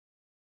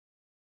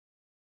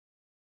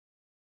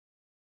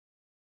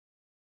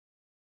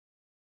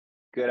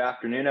Good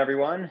afternoon,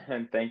 everyone,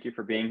 and thank you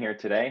for being here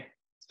today.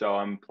 So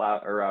I'm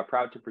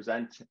proud to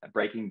present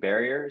Breaking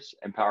Barriers,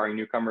 Empowering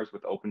Newcomers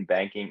with Open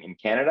Banking in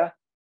Canada.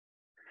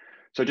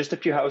 So just a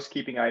few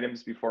housekeeping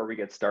items before we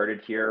get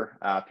started here.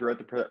 Throughout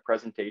the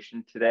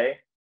presentation today,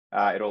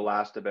 it'll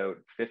last about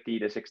 50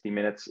 to 60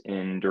 minutes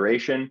in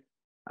duration.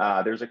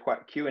 There's a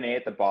Q&A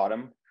at the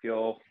bottom.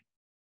 Feel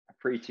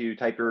free to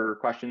type your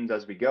questions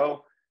as we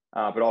go,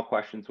 but all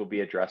questions will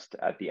be addressed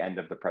at the end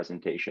of the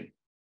presentation.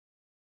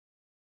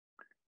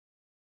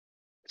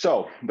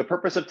 So the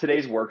purpose of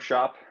today's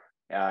workshop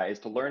is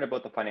to learn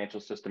about the financial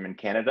system in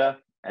Canada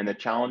and the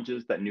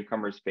challenges that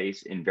newcomers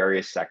face in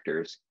various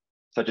sectors,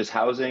 such as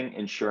housing,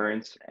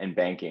 insurance, and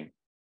banking.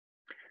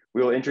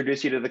 We will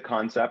introduce you to the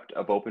concept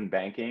of open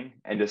banking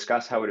and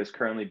discuss how it is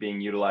currently being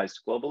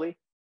utilized globally.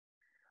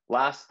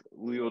 Last,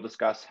 we will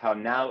discuss how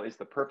now is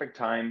the perfect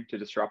time to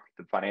disrupt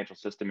the financial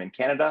system in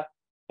Canada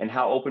and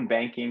how open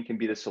banking can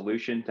be the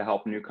solution to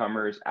help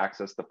newcomers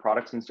access the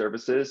products and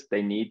services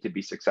they need to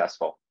be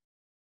successful.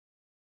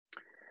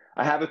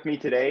 I have with me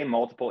today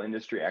multiple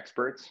industry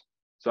experts.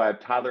 So I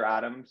have Tyler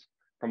Adams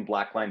from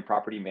Blackline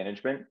Property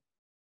Management.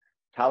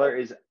 Tyler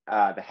is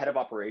the head of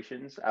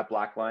operations at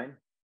Blackline,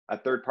 a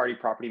third-party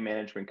property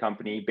management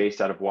company based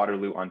out of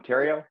Waterloo,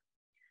 Ontario.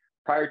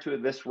 Prior to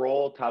this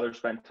role, Tyler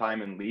spent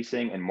time in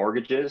leasing and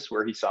mortgages,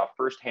 where he saw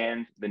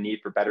firsthand the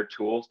need for better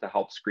tools to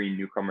help screen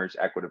newcomers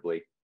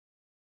equitably.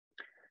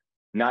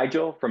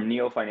 Nigel from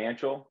Neo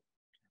Financial.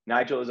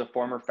 Nigel is a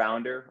former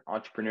founder,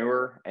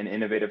 entrepreneur, and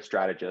innovative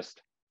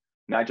strategist.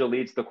 Nigel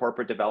leads the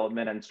corporate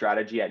development and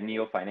strategy at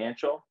Neo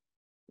Financial.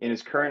 In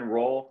his current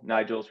role,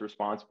 Nigel is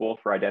responsible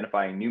for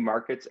identifying new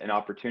markets and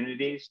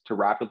opportunities to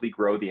rapidly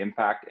grow the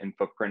impact and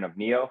footprint of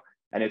Neo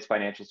and its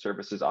financial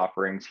services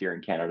offerings here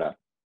in Canada.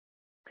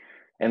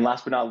 And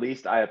last but not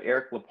least, I have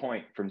Eric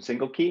Lapointe from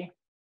Single Key.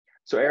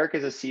 So Eric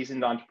is a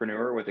seasoned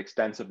entrepreneur with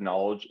extensive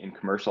knowledge in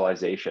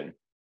commercialization.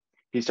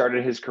 He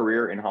started his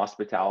career in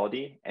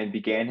hospitality and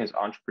began his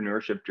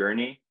entrepreneurship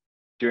journey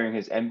during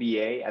his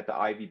MBA at the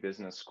Ivy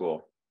Business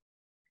School.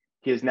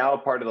 He is now a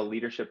part of the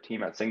leadership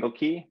team at Single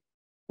Key,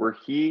 where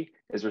he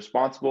is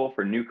responsible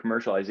for new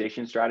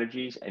commercialization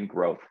strategies and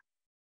growth.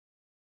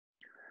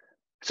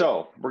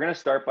 So we're going to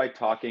start by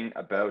talking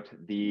about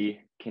the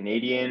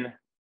Canadian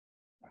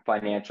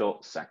financial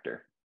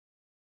sector.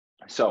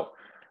 So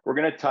we're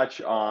going to touch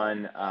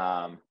on,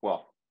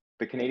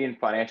 the Canadian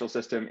financial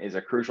system is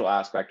a crucial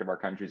aspect of our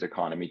country's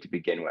economy to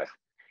begin with.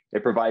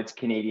 It provides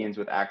Canadians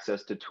with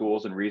access to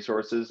tools and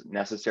resources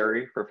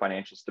necessary for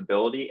financial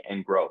stability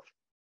and growth.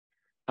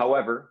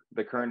 However,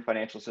 the current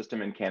financial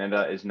system in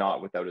Canada is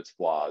not without its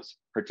flaws,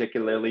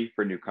 particularly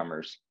for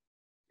newcomers.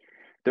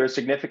 There are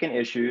significant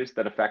issues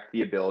that affect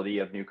the ability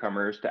of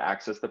newcomers to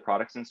access the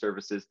products and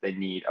services they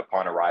need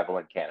upon arrival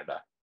in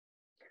Canada.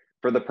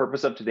 For the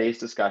purpose of today's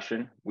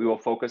discussion, we will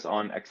focus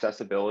on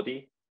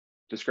accessibility,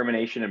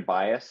 discrimination and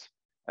bias,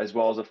 as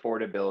well as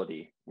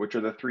affordability, which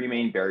are the three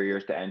main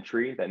barriers to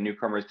entry that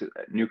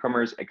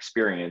newcomers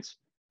experience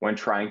when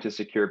trying to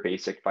secure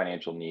basic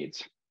financial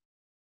needs.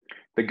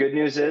 The good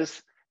news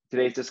is,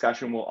 today's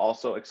discussion will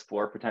also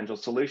explore potential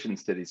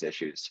solutions to these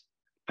issues,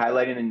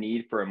 highlighting the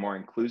need for a more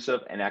inclusive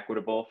and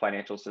equitable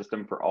financial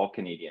system for all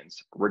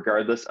Canadians,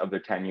 regardless of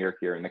their tenure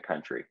here in the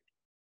country.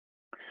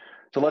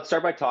 So let's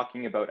start by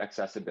talking about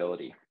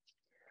accessibility.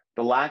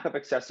 The lack of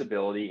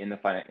accessibility in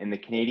the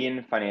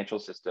Canadian financial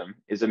system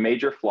is a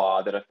major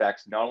flaw that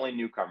affects not only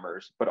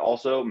newcomers, but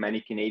also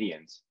many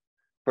Canadians,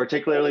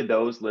 particularly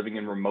those living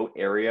in remote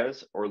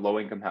areas or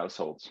low-income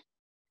households.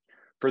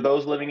 For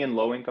those living in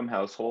low-income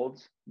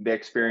households, they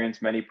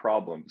experience many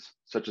problems,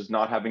 such as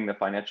not having the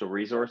financial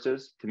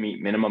resources to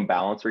meet minimum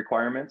balance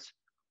requirements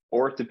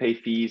or to pay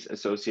fees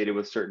associated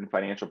with certain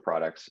financial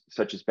products,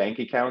 such as bank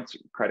accounts,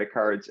 credit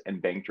cards,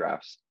 and bank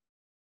drafts.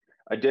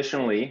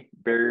 Additionally,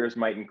 barriers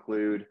might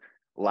include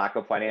lack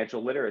of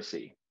financial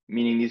literacy,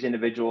 meaning these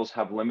individuals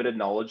have limited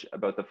knowledge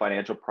about the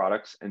financial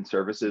products and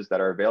services that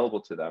are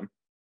available to them,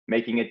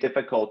 making it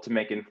difficult to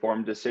make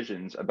informed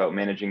decisions about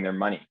managing their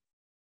money.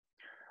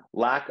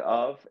 Lack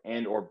of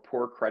and/or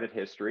poor credit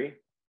history,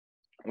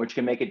 which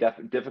can make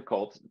it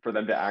difficult for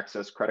them to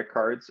access credit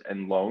cards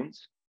and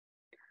loans.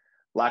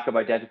 Lack of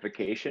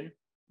identification,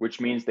 which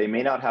means they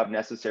may not have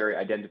necessary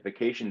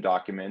identification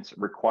documents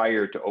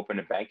required to open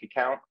a bank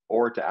account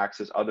or to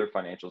access other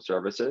financial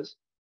services.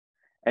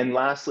 And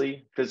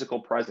lastly,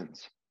 physical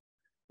presence.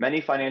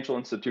 Many financial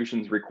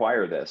institutions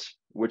require this,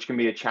 which can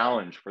be a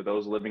challenge for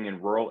those living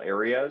in rural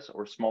areas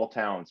or small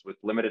towns with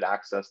limited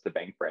access to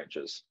bank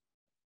branches.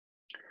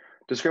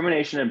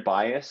 Discrimination and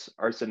bias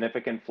are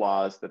significant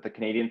flaws that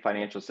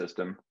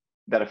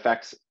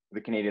affects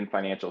the Canadian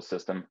financial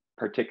system,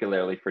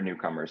 particularly for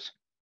newcomers.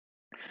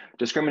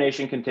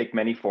 Discrimination can take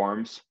many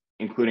forms,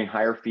 including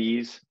higher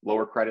fees,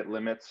 lower credit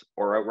limits,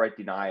 or outright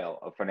denial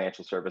of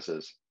financial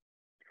services.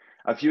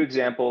 A few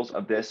examples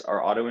of this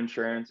are auto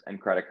insurance and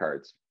credit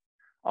cards.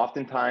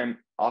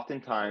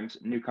 Oftentimes,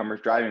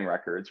 newcomers' driving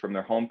records from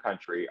their home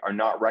country are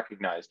not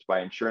recognized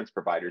by insurance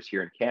providers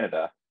here in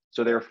Canada,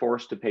 so they are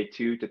forced to pay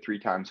 2 to 3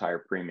 times higher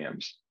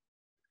premiums.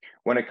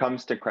 When it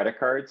comes to credit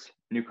cards,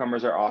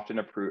 newcomers are often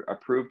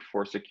approved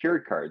for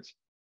secured cards,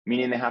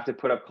 meaning they have to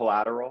put up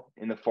collateral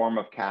in the form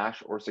of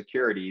cash or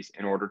securities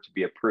in order to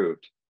be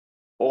approved,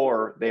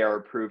 or they are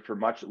approved for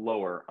much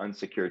lower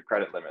unsecured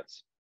credit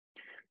limits.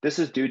 This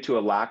is due to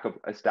a lack of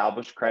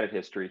established credit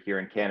history here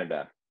in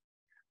Canada.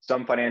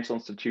 Some financial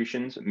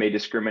institutions may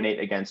discriminate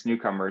against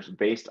newcomers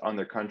based on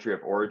their country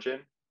of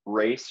origin,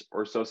 race,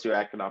 or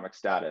socioeconomic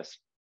status.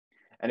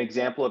 An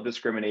example of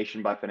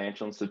discrimination by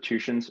financial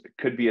institutions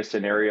could be a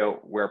scenario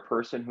where a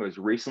person who has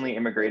recently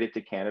immigrated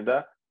to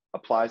Canada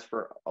applies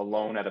for a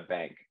loan at a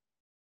bank.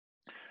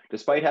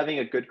 Despite having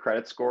a good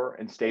credit score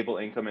and stable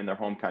income in their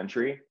home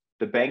country,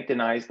 the bank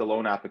denies the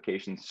loan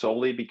application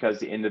solely because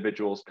the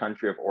individual's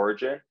country of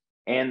origin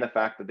and the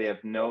fact that they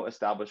have no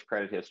established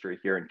credit history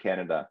here in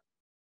Canada.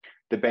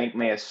 The bank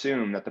may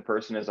assume that the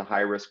person is a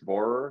high-risk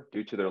borrower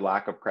due to their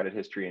lack of credit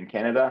history in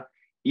Canada,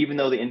 even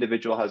though the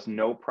individual has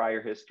no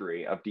prior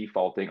history of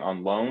defaulting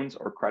on loans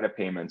or credit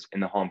payments in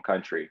the home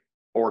country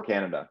or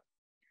Canada.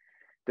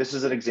 This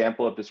is an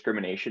example of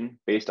discrimination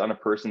based on a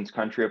person's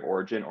country of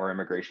origin or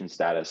immigration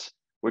status,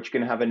 which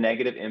can have a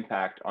negative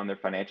impact on their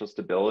financial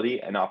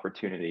stability and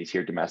opportunities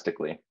here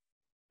domestically.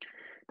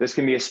 This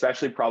can be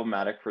especially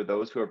problematic for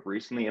those who have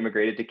recently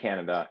immigrated to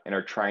Canada and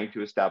are trying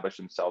to establish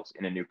themselves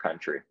in a new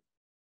country.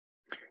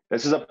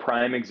 This is a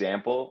prime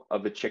example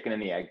of the chicken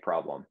and the egg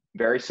problem,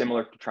 very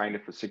similar to trying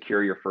to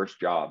secure your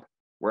first job,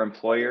 where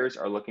employers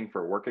are looking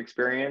for work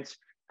experience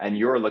and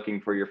you're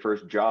looking for your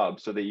first job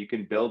so that you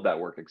can build that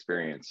work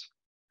experience.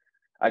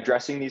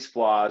 Addressing these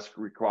flaws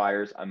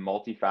requires a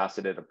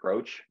multifaceted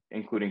approach,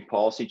 including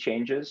policy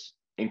changes,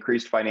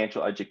 increased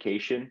financial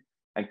education,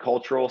 and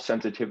cultural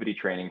sensitivity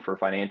training for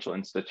financial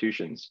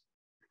institutions.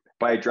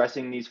 By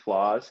addressing these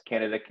flaws,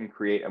 Canada can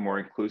create a more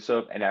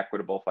inclusive and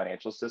equitable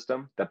financial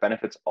system that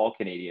benefits all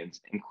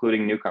Canadians,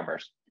 including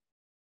newcomers.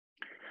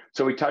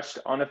 So we touched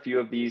on a few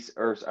of these,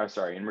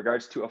 in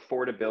regards to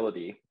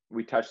affordability,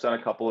 we touched on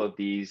a couple of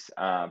these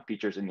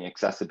features in the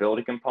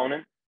accessibility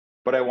component,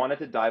 but I wanted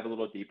to dive a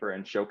little deeper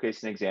and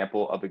showcase an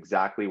example of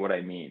exactly what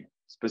I mean,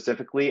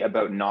 specifically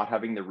about not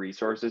having the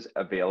resources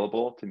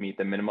available to meet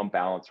the minimum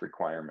balance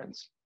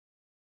requirements.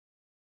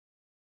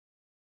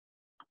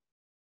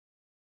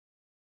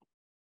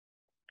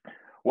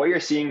 What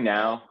you're seeing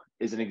now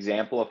is an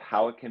example of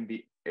how it can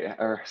be,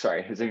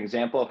 is an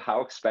example of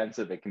how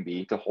expensive it can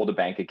be to hold a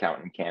bank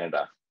account in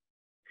Canada.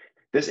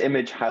 This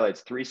image highlights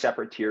 3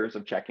 separate tiers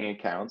of checking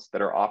accounts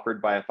that are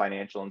offered by a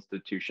financial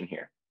institution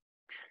here.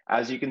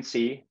 As you can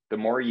see, the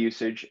more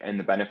usage and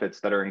the benefits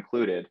that are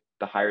included,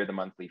 the higher the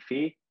monthly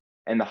fee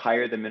and the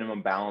higher the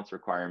minimum balance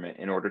requirement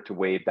in order to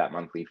waive that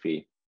monthly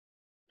fee.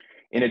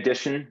 In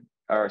addition,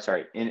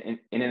 in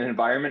an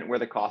environment where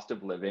the cost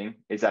of living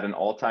is at an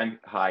all-time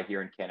high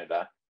here in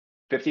Canada,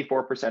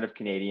 54% of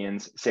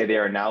Canadians say they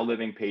are now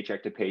living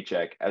paycheck to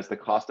paycheck as the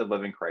cost of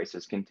living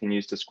crisis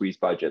continues to squeeze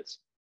budgets,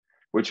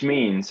 which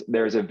means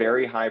there is a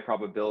very high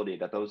probability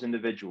that those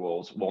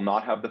individuals will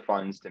not have the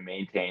funds to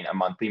maintain a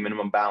monthly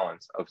minimum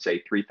balance of,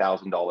 say,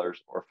 $3,000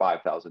 or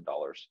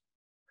 $5,000.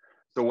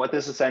 So what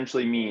this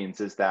essentially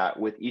means is that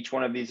with each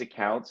one of these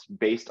accounts,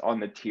 based on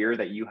the tier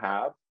that you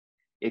have,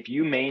 if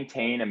you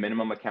maintain a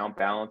minimum account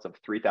balance of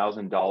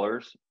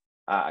 $3,000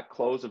 at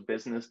close of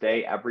business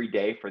day every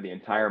day for the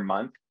entire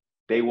month,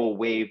 they will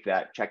waive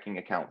that checking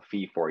account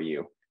fee for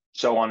you.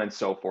 So on and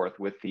so forth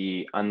with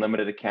the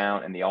unlimited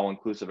account and the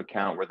all-inclusive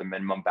account where the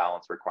minimum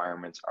balance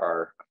requirements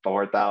are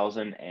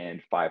 $4,000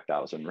 and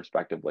 $5,000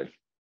 respectively.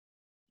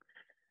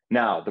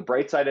 Now, the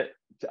bright side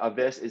of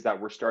this is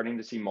that we're starting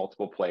to see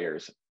multiple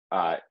players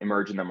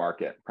emerge in the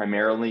market,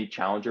 primarily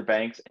challenger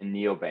banks and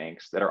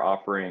neobanks that are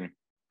offering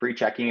free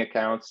checking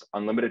accounts,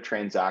 unlimited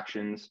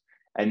transactions,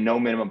 and no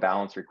minimum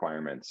balance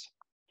requirements.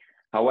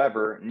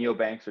 However,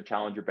 neobanks or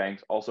challenger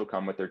banks also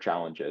come with their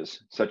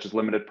challenges, such as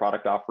limited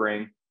product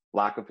offering,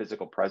 lack of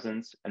physical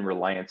presence, and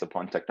reliance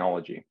upon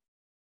technology.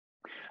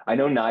 I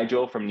know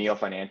Nigel from Neo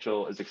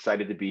Financial is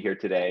excited to be here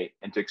today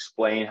and to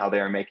explain how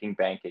they are making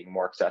banking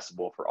more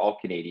accessible for all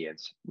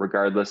Canadians,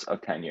 regardless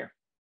of tenure.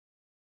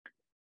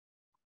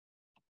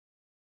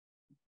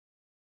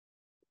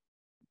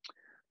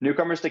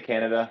 Newcomers to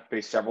Canada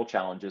face several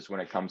challenges when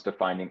it comes to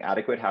finding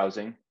adequate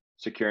housing,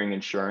 securing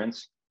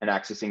insurance, and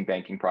accessing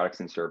banking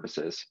products and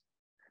services.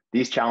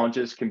 These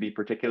challenges can be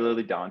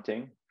particularly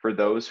daunting for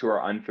those who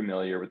are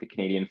unfamiliar with the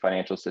Canadian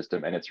financial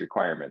system and its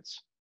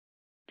requirements.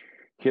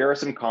 Here are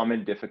some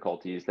common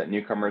difficulties that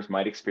newcomers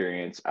might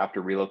experience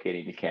after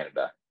relocating to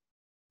Canada.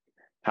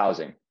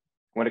 Housing.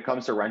 When it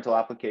comes to rental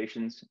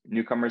applications,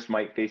 newcomers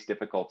might face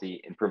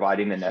difficulty in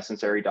providing the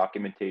necessary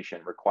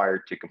documentation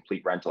required to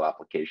complete rental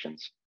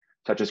applications,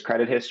 such as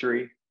credit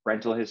history,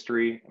 rental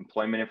history,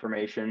 employment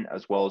information,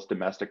 as well as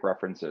domestic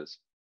references.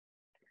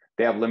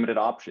 They have limited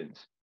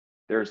options.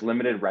 There's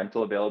limited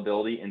rental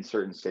availability in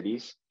certain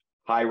cities.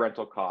 High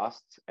rental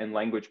costs and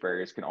language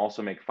barriers can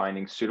also make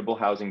finding suitable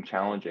housing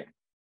challenging.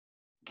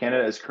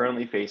 Canada is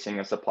currently facing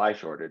a supply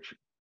shortage.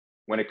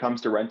 When it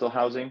comes to rental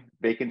housing,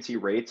 vacancy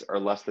rates are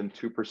less than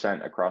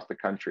 2% across the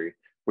country,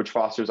 which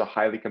fosters a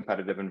highly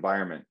competitive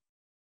environment.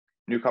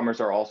 Newcomers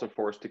are also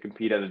forced to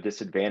compete at a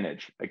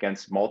disadvantage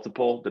against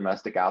multiple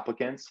domestic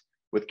applicants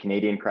with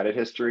Canadian credit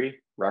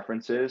history,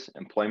 references,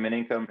 employment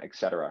income,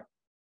 etc.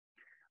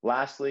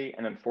 Lastly,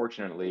 and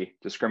unfortunately,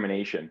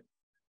 discrimination.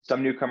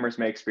 Some newcomers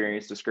may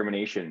experience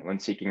discrimination when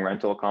seeking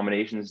rental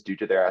accommodations due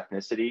to their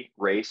ethnicity,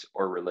 race,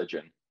 or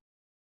religion.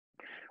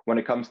 When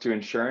it comes to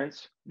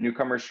insurance,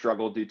 newcomers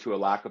struggle due to a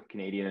lack of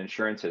Canadian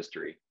insurance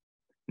history.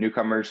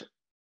 Newcomers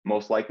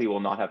most likely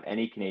will not have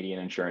any Canadian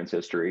insurance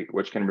history,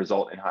 which can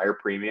result in higher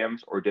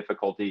premiums or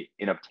difficulty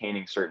in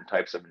obtaining certain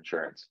types of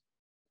insurance.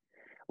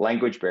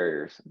 Language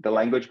barriers. The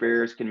language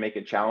barriers can make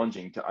it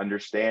challenging to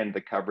understand the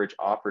coverage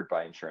offered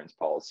by insurance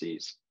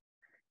policies,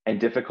 and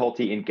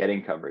difficulty in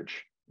getting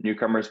coverage.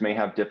 Newcomers may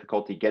have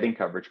difficulty getting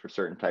coverage for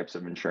certain types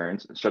of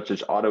insurance, such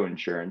as auto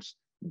insurance,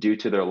 due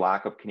to their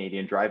lack of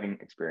Canadian driving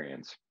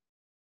experience.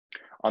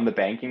 On the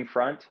banking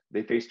front,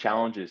 they face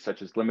challenges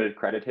such as limited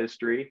credit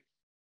history.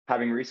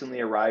 Having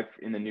recently arrived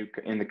in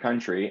the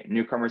country,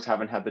 newcomers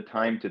haven't had the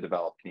time to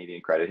develop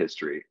Canadian credit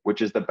history,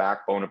 which is the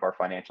backbone of our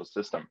financial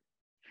system.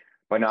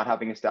 By not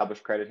having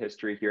established credit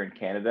history here in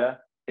Canada,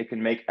 it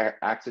can make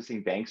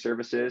accessing bank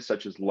services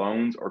such as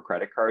loans or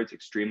credit cards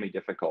extremely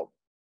difficult.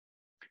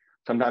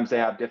 Sometimes they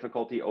have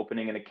difficulty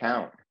opening an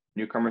account.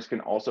 Newcomers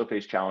can also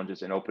face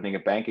challenges in opening a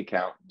bank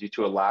account due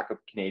to a lack of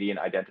Canadian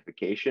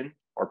identification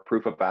or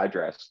proof of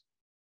address.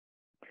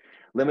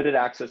 Limited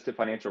access to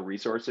financial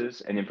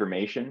resources and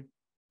information.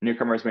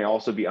 Newcomers may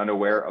also be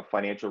unaware of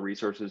financial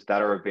resources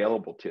that are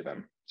available to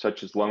them,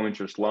 such as low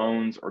interest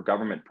loans or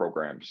government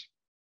programs.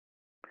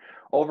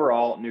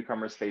 Overall,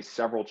 newcomers face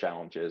several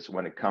challenges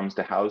when it comes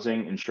to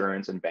housing,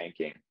 insurance, and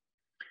banking.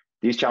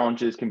 These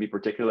challenges can be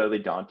particularly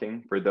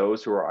daunting for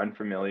those who are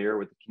unfamiliar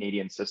with the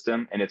Canadian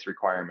system and its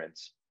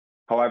requirements.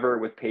 However,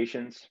 with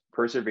patience,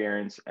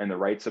 perseverance, and the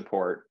right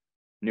support,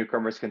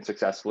 newcomers can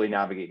successfully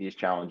navigate these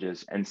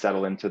challenges and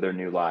settle into their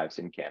new lives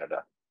in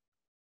Canada.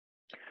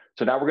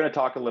 So now we're going to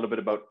talk a little bit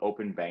about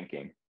open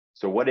banking.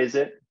 So what is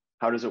it?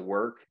 How does it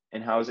work?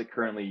 And how is it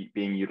currently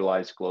being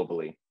utilized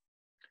globally?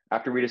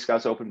 After we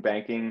discuss open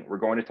banking, we're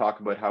going to talk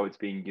about how it's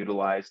being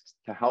utilized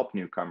to help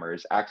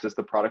newcomers access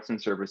the products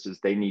and services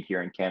they need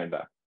here in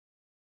Canada.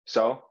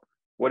 So,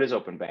 what is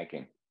open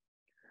banking?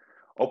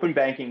 Open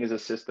banking is a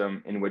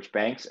system in which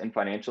banks and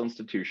financial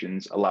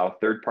institutions allow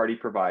third-party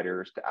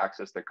providers to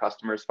access their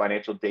customers'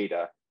 financial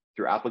data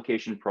through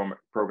application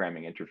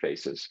programming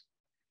interfaces.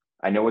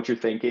 I know what you're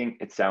thinking.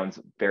 It sounds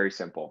very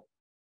simple.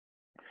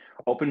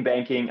 Open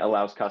banking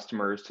allows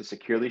customers to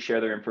securely share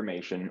their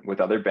information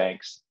with other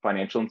banks,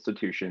 financial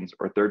institutions,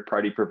 or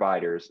third-party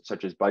providers,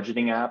 such as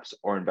budgeting apps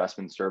or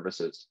investment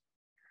services.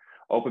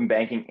 Open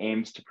banking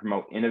aims to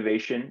promote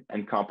innovation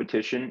and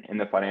competition in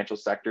the financial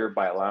sector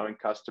by allowing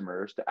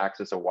customers to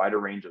access a wider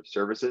range of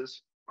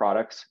services,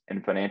 products,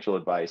 and financial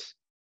advice.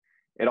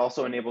 It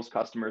also enables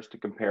customers to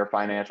compare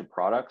financial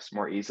products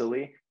more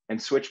easily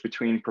and switch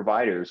between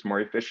providers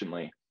more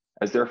efficiently,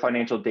 as their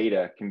financial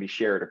data can be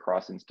shared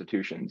across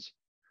institutions.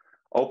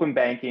 Open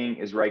banking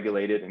is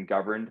regulated and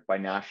governed by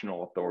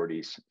national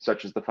authorities,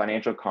 such as the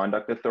Financial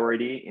Conduct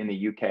Authority in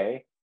the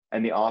UK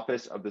and the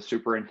Office of the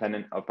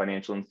Superintendent of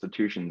Financial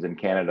Institutions in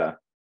Canada.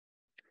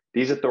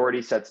 These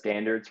authorities set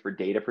standards for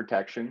data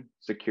protection,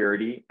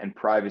 security, and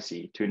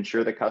privacy to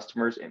ensure the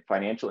customer's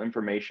financial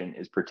information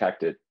is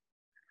protected.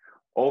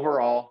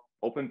 Overall,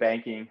 open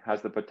banking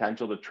has the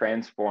potential to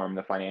transform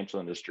the financial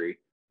industry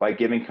by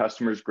giving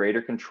customers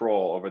greater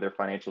control over their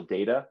financial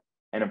data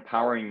and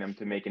empowering them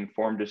to make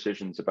informed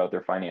decisions about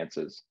their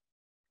finances.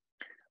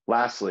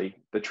 Lastly,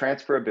 the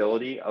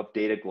transferability of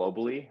data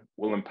globally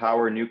will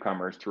empower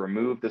newcomers to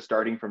remove the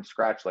starting from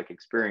scratch-like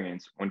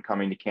experience when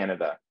coming to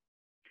Canada.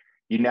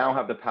 You now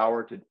have the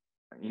power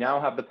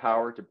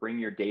to bring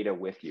your data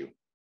with you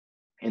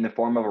in the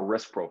form of a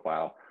risk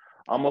profile,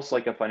 almost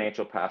like a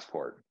financial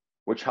passport,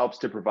 which helps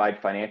to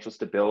provide financial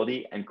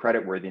stability and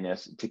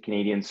creditworthiness to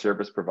Canadian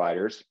service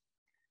providers.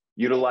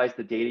 Utilize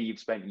the data you've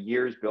spent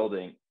years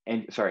building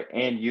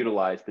and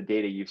utilize the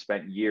data you've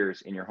spent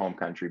years in your home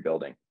country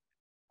building.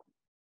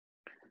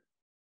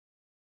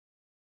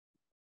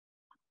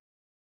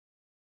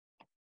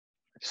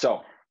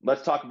 So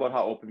let's talk about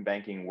how open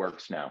banking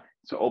works now.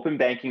 So open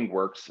banking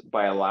works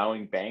by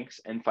allowing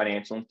banks and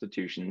financial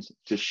institutions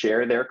to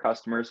share their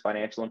customers'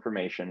 financial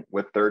information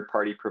with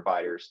third-party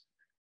providers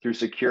through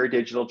secure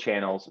digital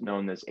channels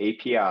known as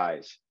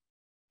APIs.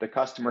 The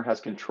customer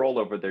has control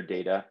over their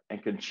data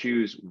and can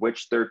choose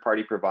which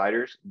third-party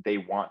providers they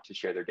want to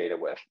share their data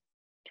with.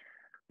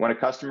 When a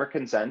customer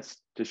consents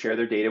to share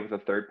their data with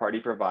a third-party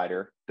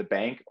provider, the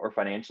bank or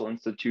financial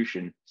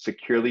institution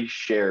securely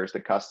shares the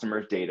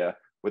customer's data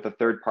with a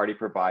third-party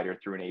provider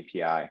through an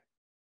API.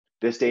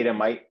 This data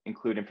might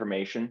include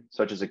information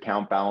such as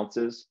account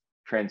balances,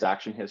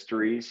 transaction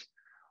histories,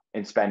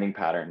 and spending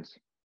patterns.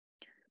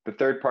 The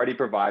third-party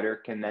provider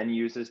can then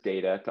use this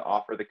data to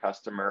offer the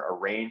customer a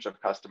range of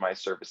customized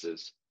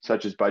services,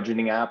 such as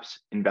budgeting apps,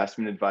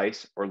 investment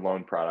advice, or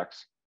loan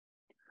products.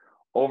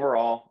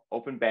 Overall,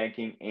 open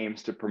banking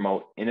aims to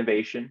promote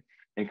innovation,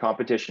 and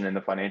competition in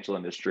the financial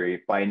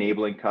industry by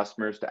enabling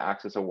customers to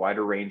access a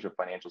wider range of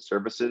financial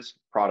services,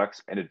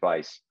 products, and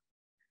advice.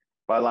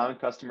 By allowing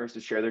customers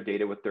to share their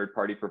data with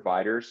third-party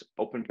providers,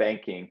 open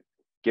banking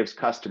gives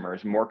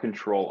customers more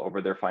control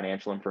over their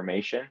financial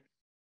information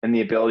and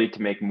the ability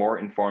to make more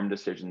informed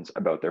decisions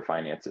about their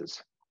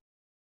finances.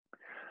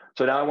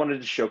 So now I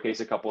wanted to showcase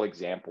a couple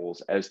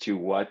examples as to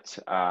what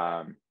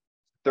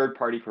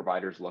third-party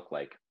providers look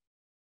like.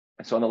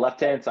 So on the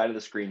left-hand side of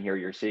the screen here,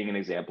 you're seeing an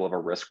example of a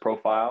risk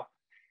profile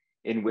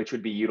in which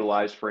would be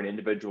utilized for an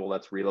individual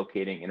that's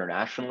relocating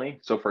internationally.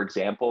 So for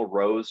example,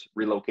 Rose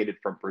relocated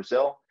from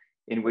Brazil,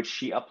 in which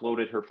she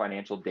uploaded her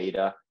financial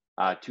data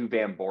to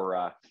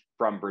Bambora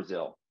from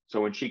Brazil.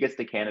 So when she gets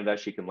to Canada,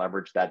 she can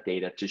leverage that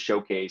data to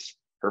showcase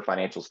her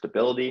financial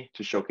stability,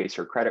 to showcase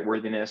her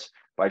creditworthiness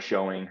by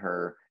showing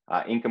her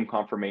income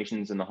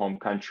confirmations in the home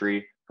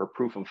country, her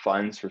proof of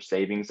funds, her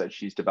savings that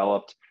she's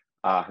developed,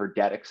 her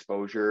debt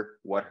exposure,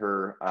 what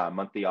her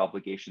monthly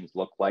obligations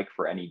look like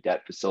for any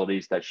debt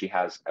facilities that she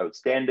has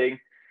outstanding.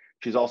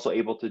 She's also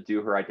able to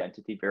do her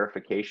identity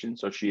verification.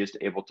 So she is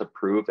able to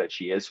prove that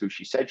she is who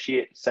she says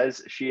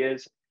she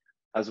is,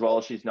 as well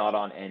as she's not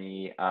on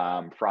any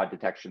fraud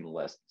detection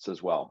lists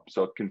as well.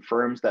 So it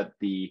confirms that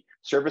the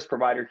service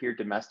provider here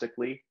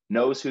domestically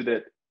knows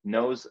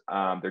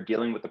they're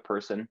dealing with the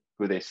person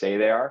who they say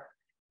they are,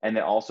 and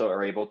they also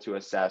are able to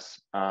assess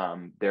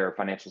their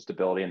financial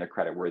stability and their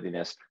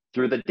creditworthiness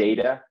through the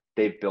data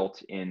they've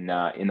built in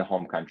the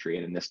home country,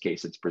 and in this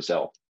case, it's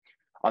Brazil.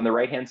 On the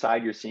right-hand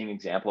side, you're seeing an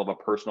example of a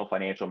personal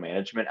financial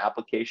management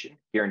application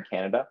here in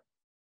Canada.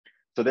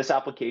 So this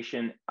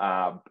application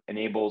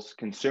enables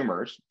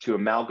consumers to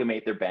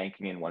amalgamate their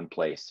banking in one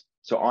place.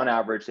 So on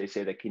average, they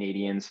say that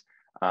Canadians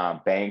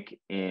bank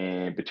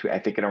in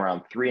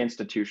around 3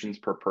 institutions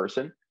per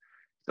person.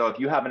 So if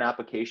you have an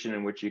application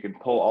in which you can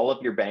pull all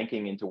of your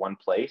banking into one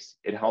place,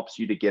 it helps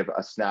you to give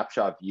a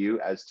snapshot view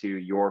as to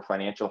your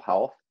financial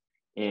health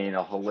in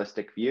a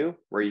holistic view,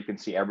 where you can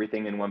see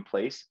everything in one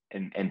place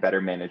and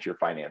better manage your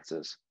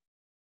finances.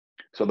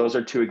 So those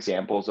are 2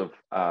 examples of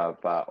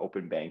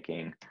open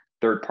banking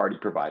third-party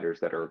providers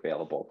that are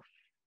available.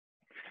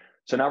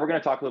 So now we're going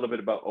to talk a little bit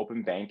about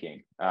open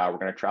banking. We're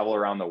going to travel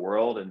around the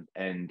world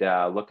and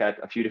look at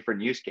a few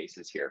different use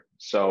cases here.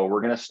 So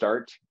we're going to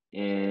start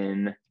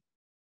in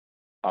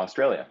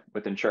Australia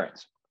with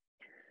insurance.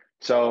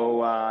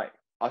 So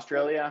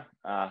Australia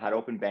had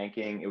open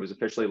banking. It was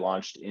officially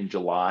launched in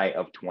July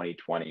of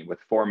 2020 with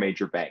 4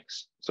 major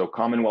banks. So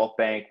Commonwealth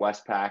Bank,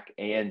 Westpac,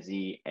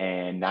 ANZ,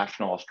 and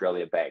National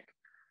Australia Bank,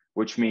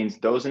 which means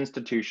those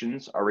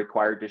institutions are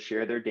required to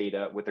share their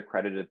data with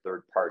accredited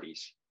third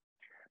parties.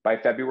 By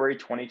February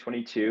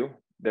 2022,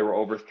 there were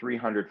over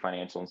 300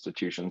 financial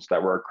institutions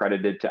that were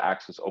accredited to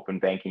access open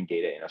banking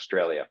data in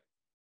Australia.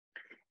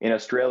 In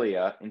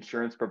Australia,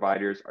 insurance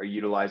providers are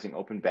utilizing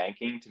open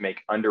banking to make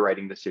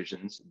underwriting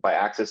decisions by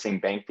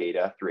accessing bank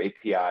data through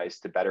APIs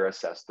to better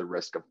assess the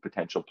risk of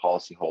potential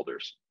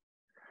policyholders.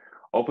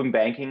 Open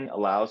banking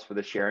allows for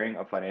the sharing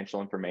of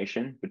financial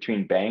information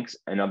between banks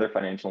and other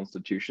financial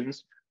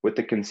institutions with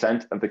the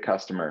consent of the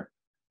customer,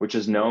 which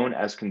is known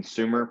as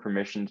consumer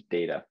permissioned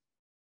data.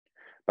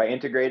 By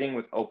integrating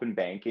with open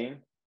banking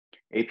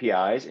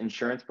APIs,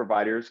 insurance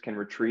providers can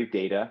retrieve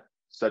data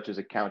such as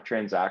account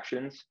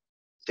transactions,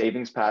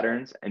 savings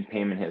patterns, and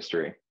payment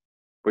history,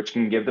 which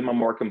can give them a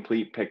more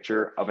complete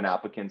picture of an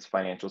applicant's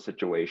financial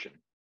situation.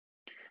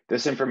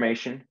 This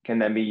information can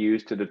then be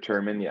used to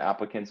determine the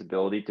applicant's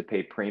ability to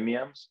pay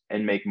premiums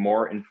and make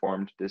more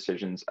informed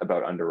decisions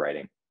about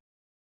underwriting.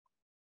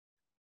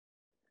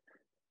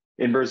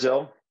 In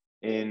Brazil,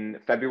 on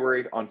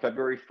February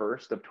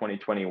 1st of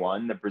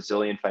 2021, the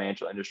Brazilian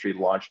financial industry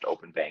launched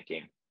open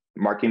banking,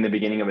 marking the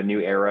beginning of a new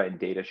era in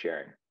data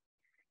sharing.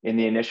 In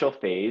the initial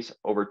phase,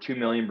 over 2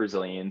 million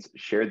Brazilians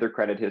shared their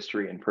credit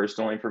history and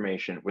personal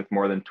information with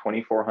more than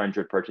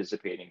 2,400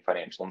 participating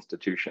financial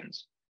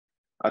institutions.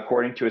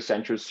 According to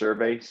Accenture's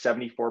survey,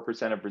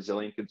 74% of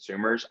Brazilian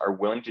consumers are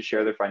willing to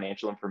share their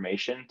financial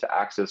information to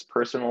access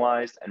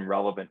personalized and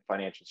relevant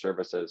financial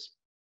services.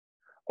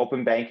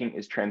 Open banking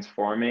is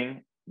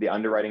transforming the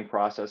underwriting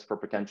process for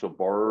potential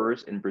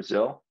borrowers in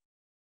Brazil.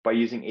 By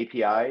using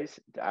APIs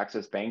to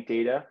access bank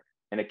data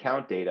and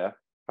account data,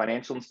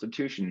 financial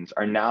institutions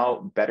are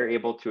now better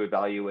able to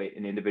evaluate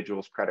an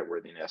individual's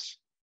creditworthiness.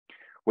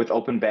 With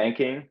open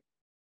banking,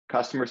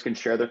 customers can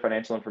share their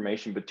financial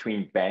information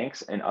between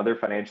banks and other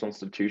financial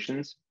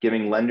institutions,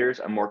 giving lenders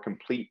a more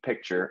complete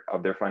picture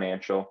of their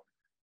financial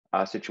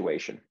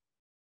situation.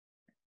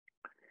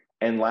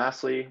 And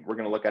lastly, we're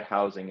going to look at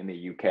housing in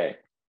the UK.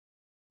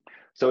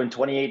 So in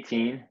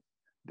 2018,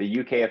 the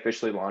UK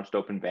officially launched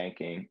open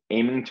banking,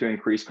 aiming to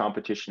increase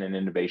competition and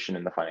innovation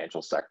in the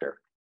financial sector.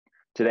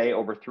 Today,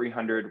 over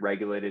 300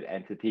 regulated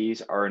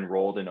entities are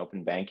enrolled in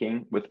open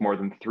banking, with more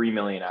than 3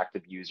 million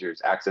active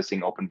users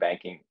accessing open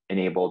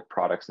banking-enabled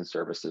products and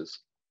services.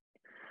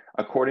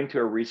 According to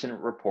a recent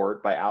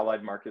report by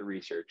Allied Market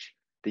Research,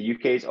 the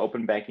UK's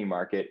open banking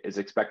market is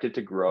expected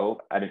to grow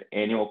at an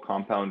annual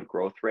compound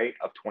growth rate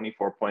of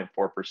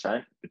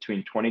 24.4%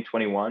 between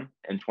 2021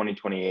 and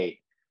 2028,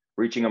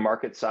 reaching a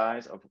market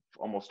size of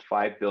almost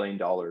 $5 billion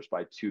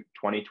by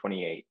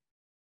 2028.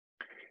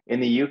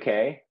 In the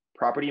UK,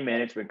 property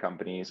management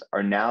companies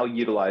are now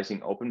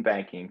utilizing open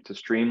banking to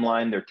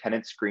streamline their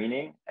tenant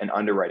screening and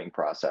underwriting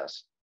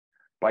process.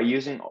 By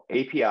using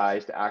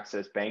APIs to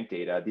access bank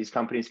data, these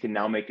companies can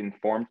now make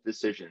informed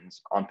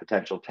decisions on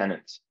potential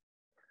tenants.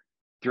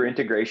 Through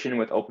integration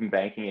with open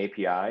banking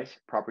APIs,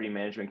 property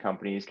management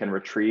companies can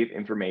retrieve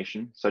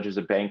information such as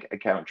bank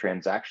account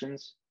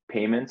transactions,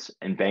 payments,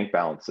 and bank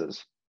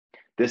balances.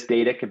 This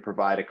data can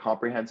provide a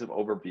comprehensive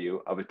overview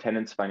of a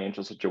tenant's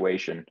financial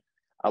situation,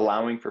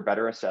 allowing for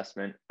better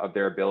assessment of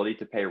their ability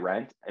to pay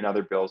rent and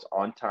other bills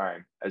on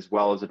time, as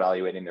well as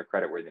evaluating their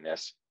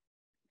creditworthiness.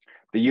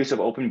 The use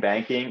of open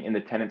banking in the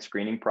tenant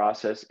screening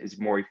process is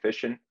more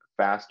efficient,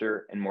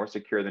 faster, and more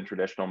secure than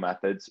traditional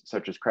methods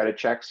such as credit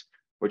checks,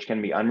 which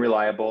can be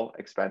unreliable,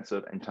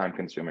 expensive, and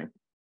time-consuming.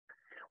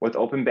 With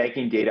open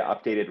banking data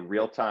updated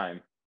real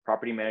time,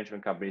 property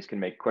management companies can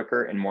make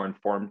quicker and more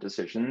informed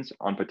decisions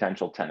on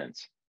potential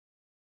tenants.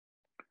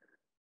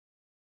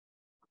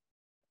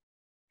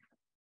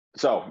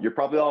 So you're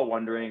probably all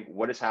wondering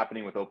what is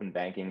happening with open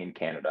banking in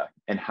Canada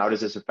and how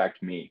does this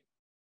affect me?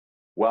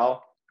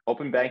 Well,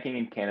 open banking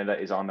in Canada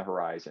is on the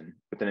horizon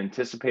with an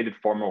anticipated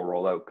formal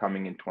rollout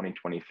coming in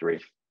 2023.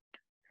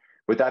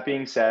 With that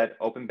being said,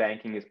 open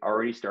banking is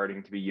already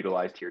starting to be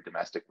utilized here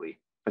domestically,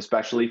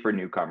 especially for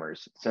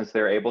newcomers, since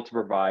they're able to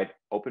provide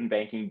open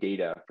banking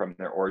data from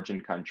their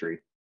origin country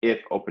if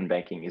open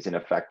banking is in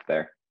effect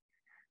there,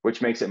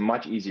 which makes it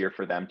much easier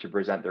for them to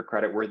present their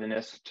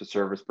creditworthiness to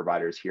service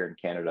providers here in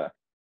Canada.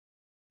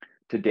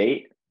 To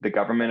date, the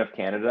Government of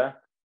Canada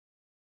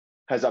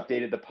has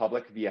updated the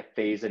public via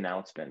phase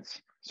announcements.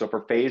 So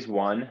for phase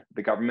one,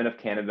 the Government of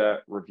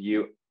Canada's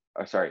review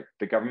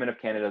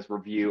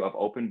of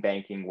open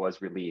banking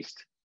was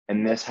released,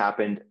 and this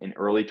happened in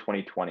early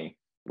 2020,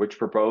 which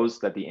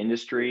proposed that the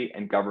industry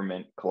and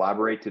government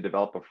collaborate to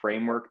develop a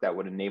framework that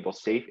would enable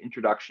safe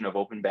introduction of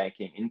open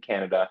banking in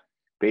Canada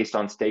based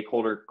on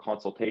stakeholder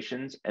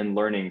consultations and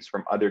learnings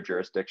from other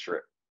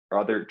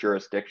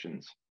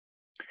jurisdictions.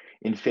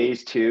 In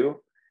phase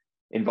two,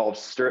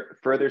 involves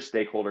further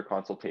stakeholder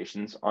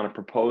consultations on a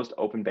proposed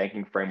open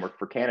banking framework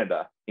for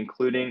Canada,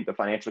 including the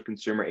Financial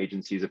Consumer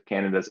Agencies of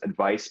Canada's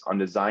advice on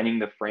designing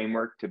the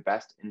framework to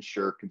best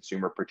ensure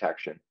consumer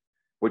protection,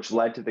 which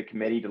led to the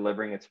committee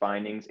delivering its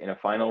findings in a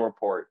final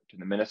report to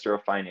the Minister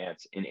of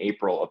Finance in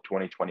April of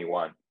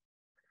 2021.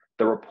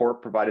 The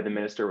report provided the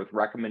minister with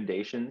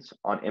recommendations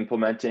on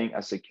implementing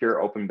a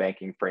secure open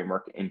banking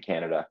framework in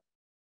Canada.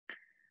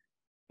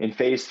 In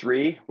phase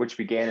three, which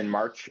began in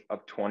March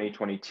of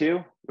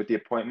 2022, with the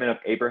appointment of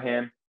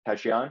Abraham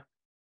Tachian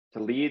to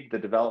lead the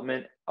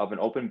development of an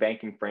open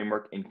banking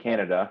framework in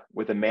Canada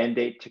with a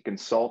mandate to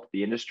consult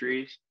the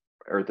industry,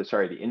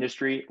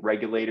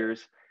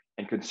 regulators,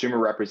 and consumer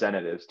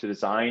representatives to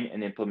design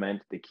and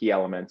implement the key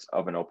elements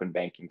of an open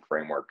banking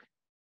framework.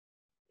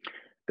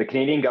 The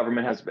Canadian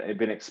government has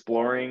been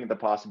exploring the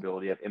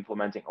possibility of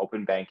implementing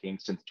open banking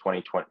since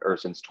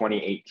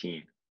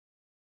 2018.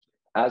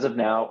 As of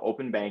now,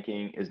 open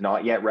banking is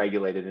not yet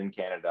regulated in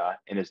Canada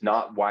and is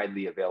not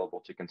widely available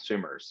to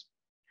consumers.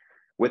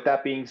 With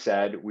that being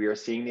said, we are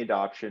seeing the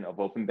adoption of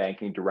open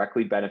banking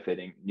directly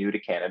benefiting new to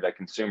Canada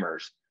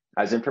consumers,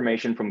 as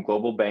information from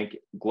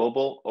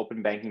global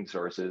open banking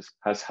sources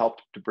has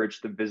helped to bridge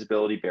the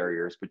visibility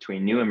barriers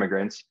between new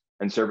immigrants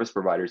and service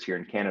providers here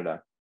in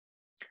Canada.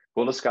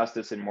 We'll discuss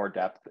this in more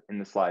depth in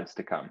the slides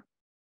to come.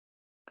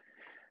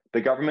 The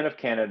Government of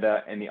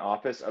Canada and the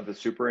Office of the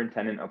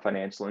Superintendent of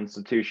Financial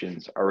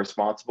Institutions are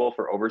responsible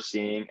for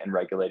overseeing and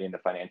regulating the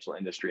financial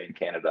industry in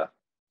Canada.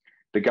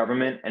 The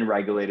government and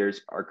regulators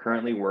are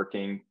currently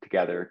working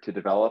together to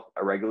develop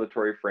a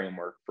regulatory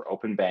framework for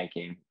open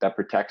banking that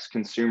protects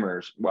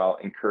consumers while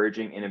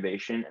encouraging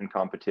innovation and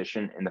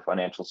competition in the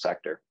financial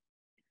sector.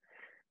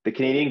 The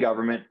Canadian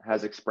government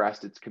has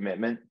expressed its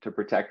commitment to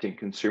protecting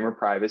consumer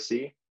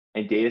privacy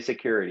and data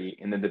security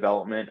in the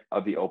development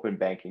of the open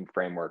banking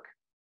framework.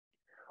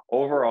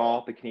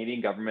 Overall, the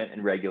Canadian government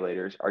and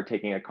regulators are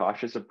taking a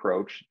cautious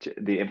approach to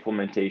the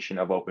implementation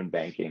of open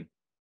banking,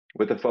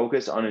 with a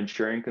focus on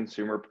ensuring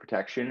consumer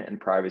protection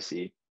and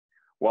privacy.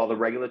 While the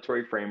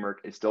regulatory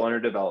framework is still under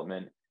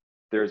development,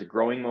 there is a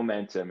growing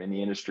momentum in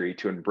the industry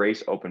to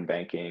embrace open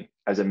banking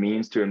as a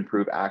means to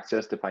improve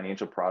access to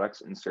financial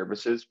products and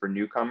services for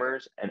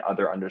newcomers and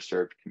other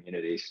underserved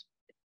communities.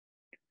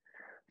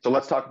 So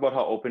let's talk about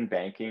how open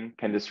banking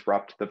can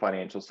disrupt the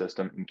financial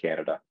system in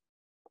Canada.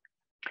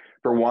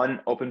 For one,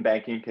 open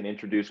banking can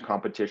introduce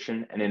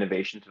competition and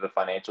innovation to the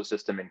financial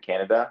system in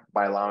Canada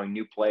by allowing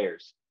new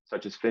players,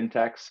 such as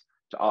fintechs,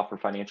 to offer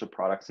financial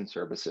products and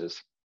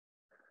services.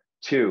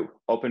 Two,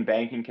 open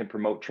banking can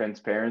promote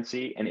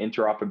transparency and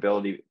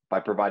interoperability by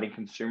providing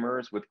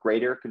consumers with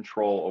greater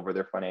control over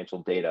their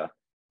financial data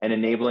and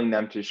enabling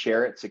them to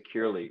share it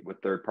securely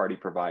with third-party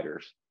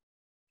providers.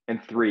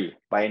 And three,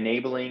 by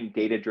enabling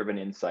data-driven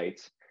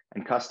insights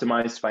and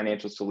customized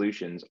financial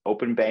solutions,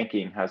 open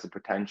banking has the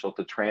potential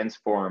to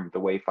transform the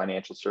way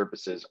financial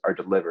services are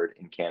delivered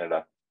in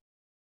Canada.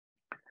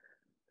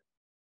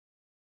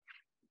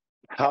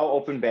 How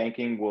open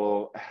banking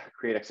will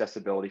create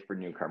accessibility for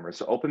newcomers.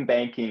 So open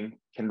banking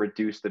can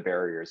reduce the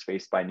barriers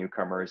faced by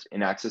newcomers in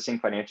accessing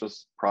financial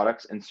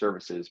products and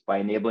services by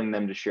enabling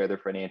them to share their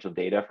financial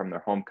data from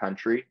their home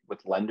country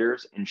with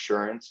lenders,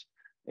 insurers,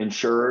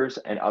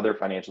 and other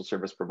financial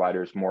service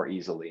providers more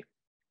easily.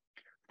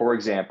 For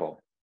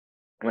example,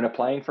 when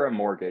applying for a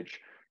mortgage,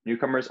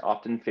 newcomers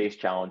often face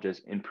challenges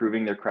in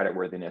proving their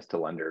creditworthiness to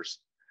lenders.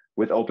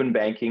 With open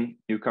banking,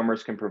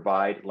 newcomers can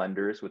provide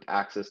lenders with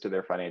access to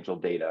their financial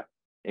data,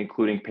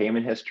 including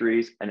payment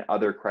histories and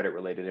other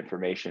credit-related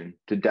information,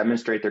 to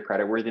demonstrate their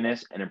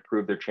creditworthiness and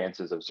improve their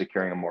chances of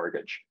securing a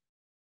mortgage.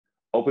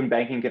 Open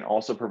banking can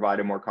also provide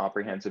a more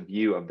comprehensive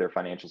view of their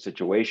financial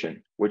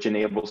situation, which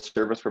enables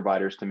service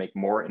providers to make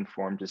more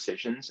informed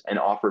decisions and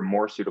offer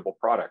more suitable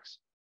products.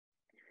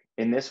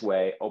 In this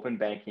way, open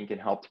banking can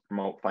help to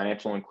promote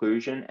financial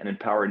inclusion and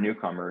empower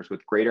newcomers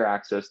with greater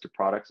access to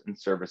products and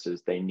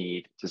services they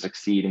need to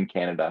succeed in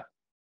Canada.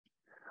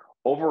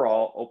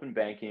 Overall, open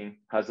banking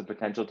has the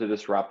potential to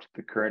disrupt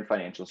the current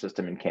financial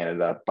system in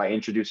Canada by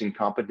introducing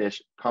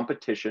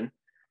competition,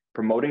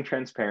 promoting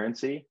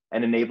transparency,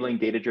 and enabling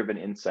data-driven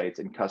insights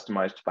and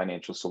customized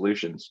financial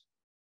solutions.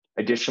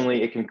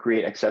 Additionally, it can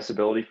create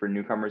accessibility for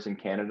newcomers in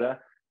Canada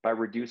by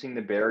reducing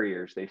the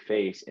barriers they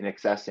face in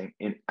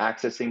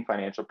accessing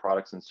financial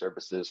products and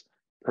services,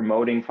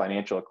 promoting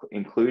financial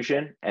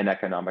inclusion and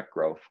economic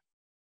growth.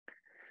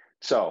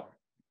 So,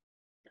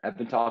 I've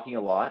been talking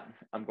a lot.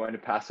 I'm going to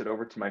pass it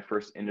over to my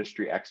first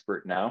industry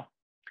expert now.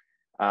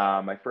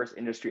 My first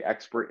industry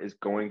expert is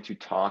going to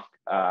talk,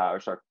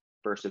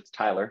 first it's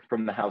Tyler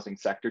from the housing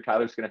sector.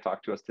 Tyler's going to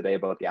talk to us today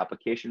about the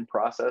application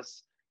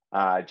process,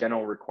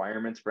 general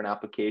requirements for an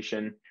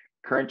application,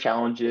 current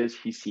challenges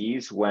he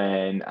sees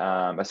when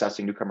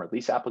assessing newcomer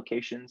lease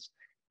applications,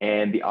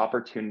 and the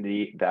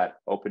opportunity that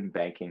open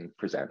banking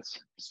presents.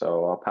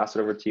 So I'll pass it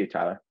over to you,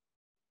 Tyler.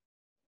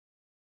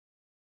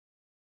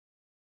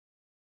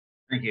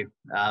 Thank you.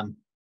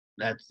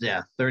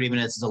 30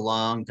 minutes is a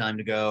long time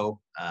to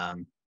go,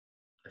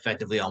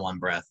 effectively on one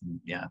breath. And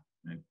yeah,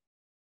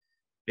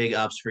 big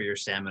ups for your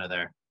stamina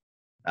there.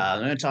 I'm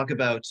going to talk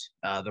about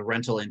the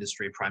rental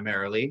industry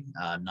primarily,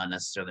 not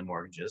necessarily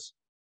mortgages.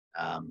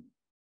 And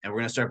we're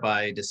going to start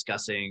by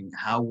discussing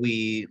how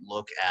we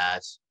look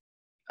at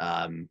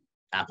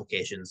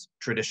applications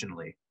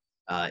traditionally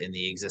in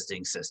the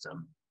existing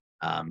system.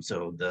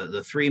 So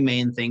the three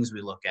main things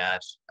we look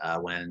at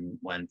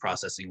when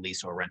processing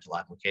lease or rental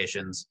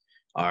applications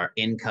are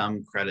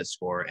income, credit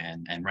score,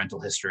 and rental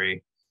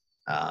history.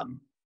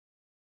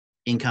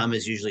 Income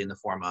is usually in the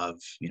form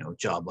of,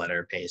 job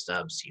letter, pay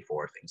stub,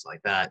 C4, things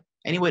like that.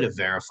 Any way to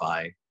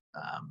verify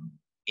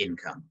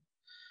income.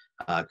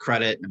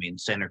 Credit,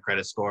 standard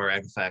credit score,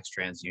 Equifax,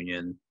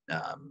 TransUnion.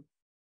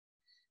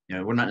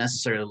 We're not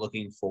necessarily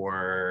looking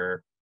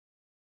for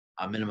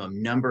a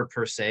minimum number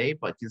per se,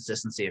 but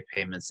consistency of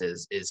payments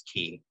is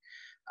key.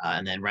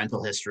 And then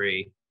rental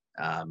history,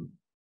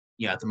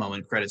 at the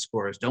moment, credit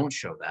scores don't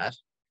show that.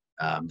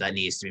 That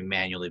needs to be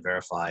manually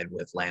verified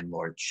with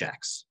landlord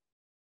checks.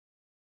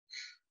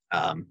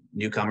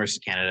 Newcomers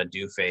to Canada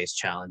do face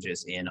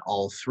challenges in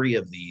all three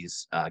of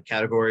these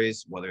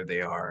categories, whether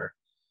they are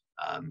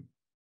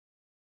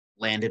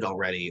landed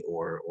already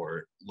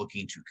or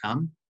looking to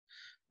come.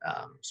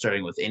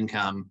 Starting with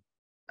income,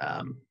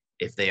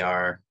 if they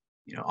are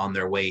on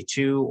their way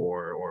to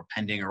or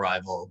pending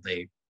arrival,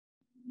 they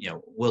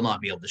will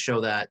not be able to show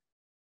that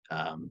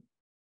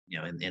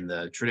in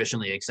the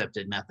traditionally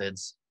accepted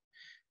methods.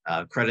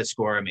 Credit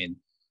score,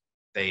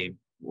 they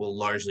will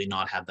largely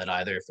not have that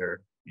either if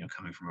they're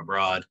coming from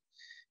abroad.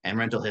 And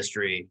rental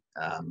history,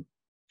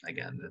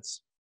 again,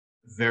 it's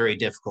very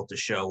difficult to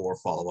show or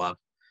follow up.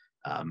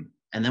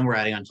 And then we're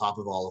adding on top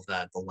of all of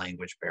that the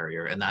language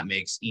barrier, and that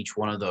makes each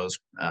one of those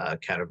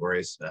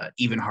categories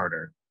even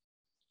harder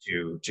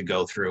to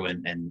go through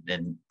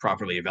and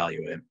properly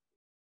evaluate.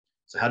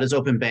 So how does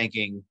open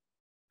banking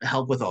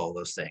help with all of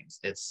those things?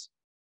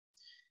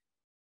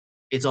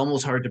 It's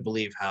almost hard to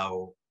believe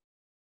how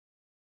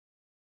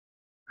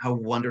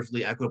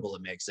wonderfully equitable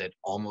it makes it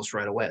almost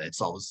right away. It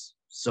solves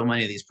so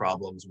many of these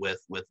problems with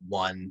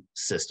one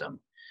system.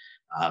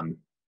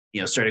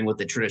 Starting with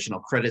the traditional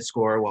credit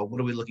score. Well, what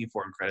are we looking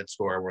for in credit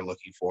score? We're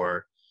looking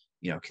for,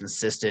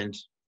 consistent,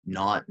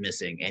 not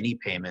missing any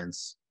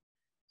payments.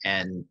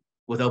 And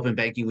with open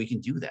banking, we can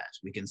do that.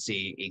 We can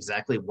see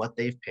exactly what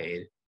they've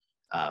paid,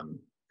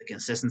 the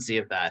consistency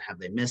of that. Have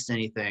they missed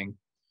anything?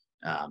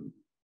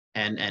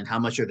 And how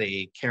much are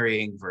they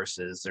carrying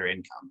versus their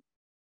income?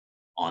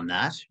 On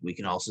that, we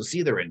can also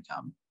see their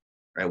income,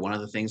 right? One of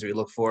the things we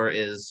look for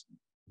is,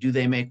 do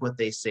they make what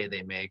they say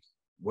they make,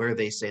 where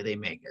they say they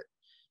make it?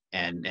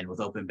 And with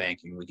open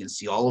banking, we can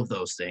see all of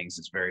those things.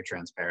 It's very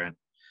transparent,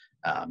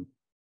 and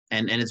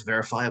it's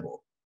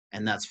verifiable,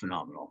 and that's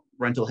phenomenal.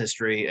 Rental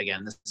history,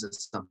 again, this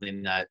is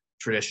something that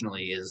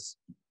traditionally is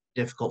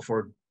difficult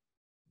for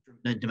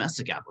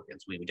domestic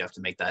applicants. We would have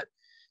to make that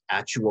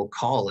actual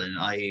call, and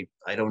I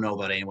don't know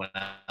about anyone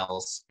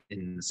else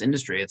in this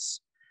industry.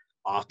 It's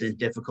often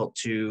difficult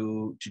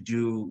to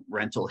do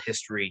rental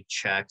history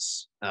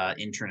checks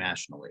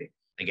internationally.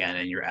 Again,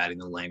 and you're adding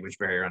the language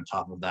barrier on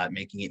top of that,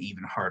 making it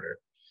even harder.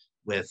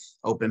 With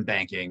open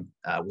banking,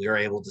 we are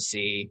able to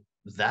see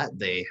that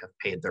they have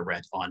paid their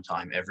rent on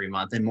time every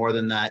month, and more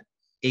than that,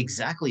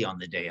 exactly on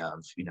the day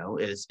of.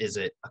 Is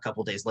it a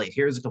couple days late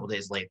here? Is a couple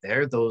days late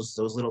there? Those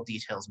little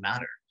details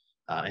matter,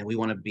 and we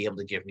want to be able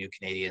to give new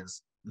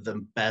Canadians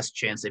the best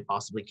chance they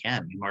possibly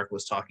can. Mark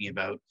was talking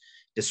about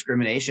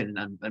discrimination,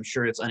 and I'm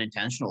sure it's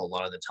unintentional a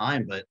lot of the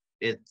time, but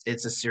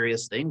it's a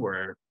serious thing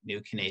where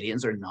new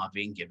Canadians are not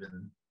being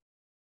given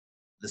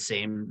the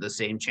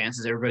same chance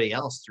as everybody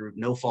else through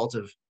no fault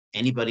of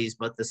anybody's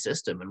but the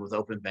system. And with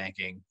open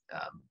banking,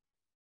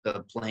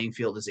 the playing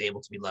field is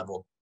able to be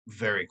leveled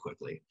very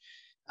quickly,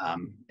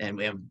 and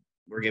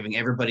we're giving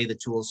everybody the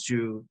tools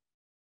to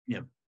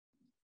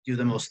do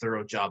the most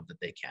thorough job that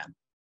they can.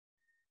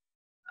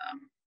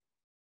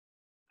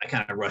 I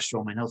kind of rushed through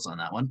all my notes on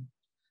that one.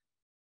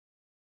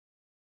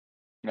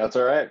 That's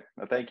all right.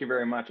 Well, thank you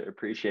very much. I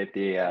appreciate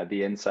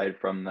the insight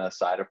from the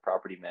side of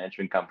property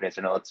management companies.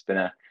 I know it's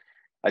been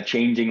a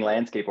changing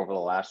landscape over the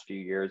last few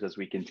years as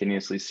we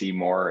continuously see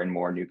more and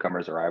more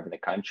newcomers arrive in the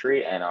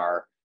country, and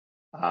our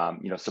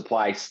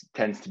supply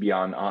tends to be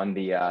on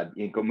the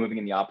moving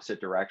in the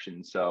opposite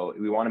direction. So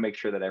we want to make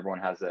sure that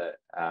everyone has a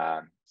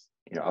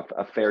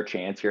fair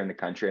chance here in the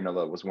country. I know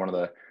that was one of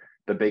the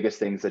biggest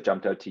things that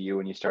jumped out to you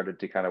when you started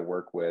to kind of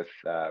work with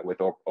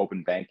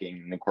open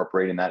banking and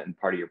incorporating that in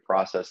part of your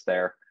process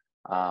there.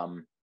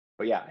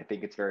 But yeah, I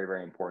think it's very,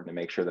 very important to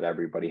make sure that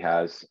everybody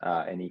has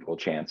an equal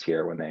chance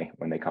here when they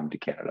come to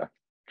Canada.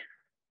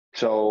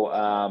 So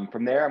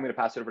from there, I'm going to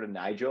pass it over to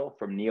Nigel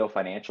from Neo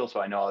Financial.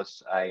 So I know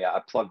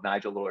I plugged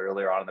Nigel a little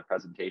earlier on in the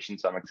presentation,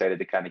 so I'm excited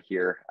to kind of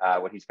hear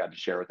what he's got to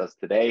share with us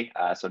today.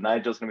 So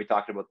Nigel's going to be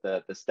talking about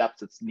the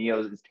steps that Neo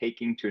is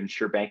taking to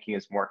ensure banking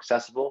is more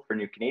accessible for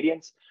new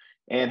Canadians,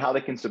 and how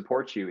they can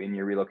support you in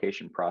your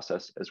relocation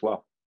process as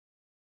well.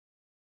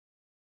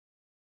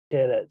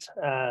 Did it.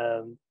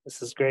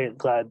 This is great.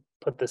 Glad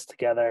put this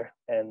together,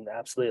 and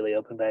absolutely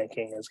open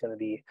banking is going to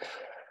be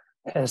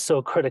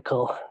so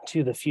critical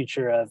to the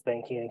future of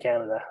banking in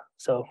Canada.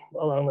 So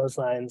along those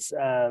lines,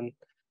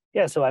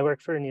 so I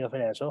work for Neo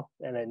Financial,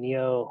 and at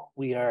Neo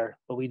we are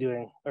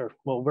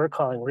what we're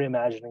calling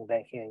reimagining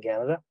banking in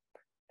Canada.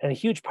 And a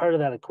huge part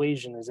of that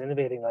equation is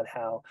innovating on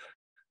how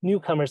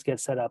newcomers get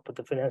set up with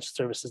the financial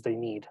services they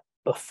need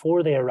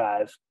before they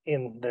arrive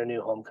in their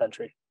new home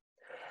country.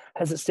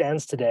 As it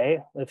stands today,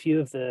 a few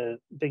of the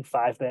big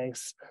 5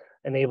 banks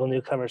enable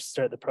newcomers to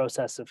start the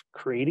process of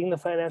creating the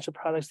financial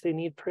products they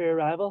need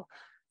pre-arrival.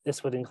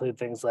 This would include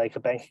things like a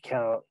bank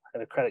account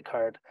and a credit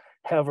card.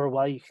 However,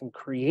 while you can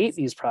create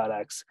these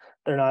products,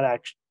 they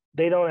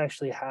don't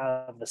actually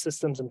have the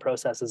systems and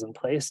processes in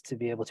place to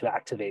be able to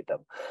activate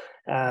them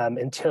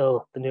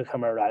until the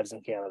newcomer arrives in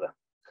Canada.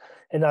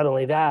 And not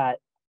only that,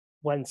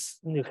 once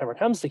the newcomer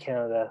comes to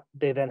Canada,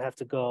 they then have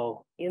to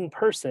go in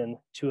person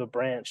to a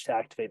branch to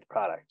activate the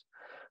product.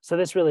 So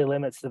this really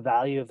limits the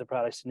value of the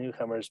products to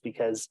newcomers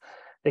because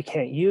they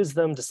can't use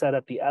them to set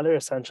up the other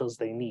essentials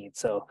they need.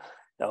 So,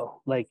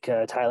 like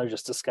Tyler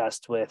just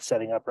discussed with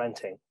setting up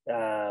renting,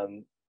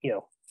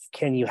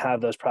 can you have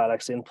those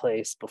products in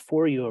place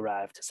before you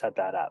arrive to set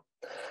that up?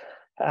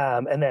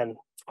 And then,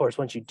 of course,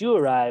 once you do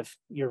arrive,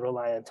 you're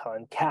reliant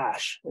on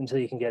cash until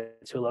you can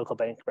get to a local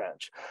bank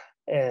branch.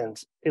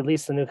 And at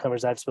least the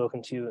newcomers I've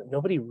spoken to,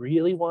 nobody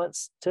really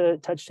wants to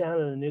touch down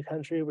in a new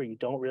country where you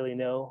don't really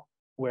know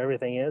where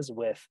everything is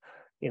with,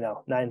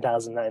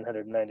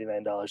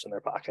 $9,999 in their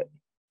pocket.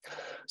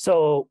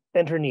 So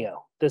enter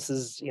Neo. This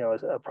is,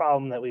 a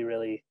problem that we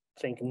really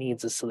think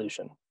needs a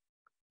solution.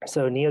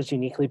 So Neo is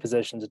uniquely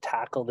positioned to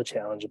tackle the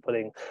challenge of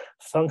putting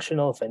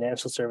functional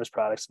financial service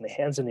products in the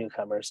hands of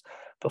newcomers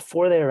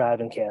before they arrive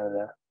in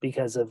Canada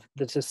because of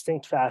the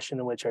distinct fashion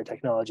in which our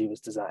technology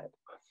was designed.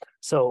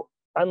 So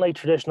unlike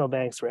traditional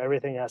banks where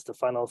everything has to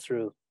funnel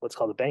through what's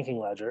called a banking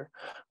ledger,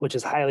 which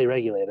is highly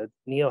regulated,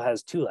 Neo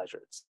has 2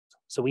 ledgers.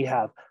 So we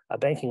have a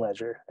banking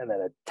ledger and then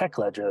a tech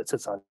ledger that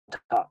sits on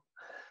top.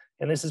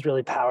 And this is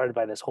really powered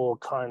by this whole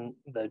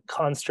the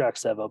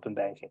constructs of open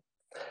banking.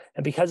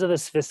 And because of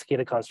this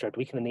sophisticated construct,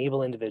 we can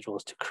enable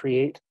individuals to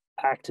create,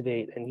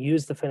 activate, and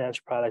use the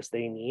financial products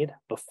they need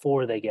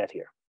before they get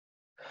here.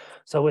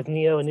 So with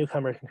Neo, a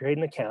newcomer can create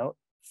an account,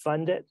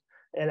 fund it,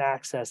 and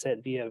access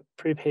it via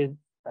prepaid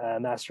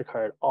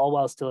MasterCard, all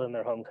while still in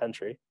their home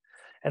country.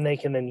 And they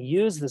can then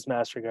use this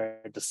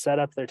MasterCard to set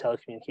up their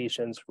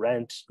telecommunications,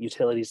 rent,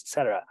 utilities,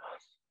 etc.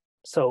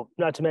 So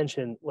not to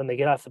mention, when they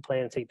get off the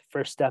plane and take the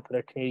first step of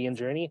their Canadian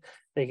journey,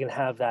 they can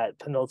have that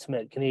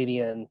penultimate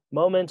Canadian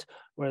moment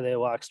where they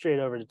walk straight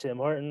over to Tim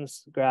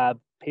Hortons,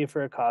 pay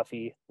for a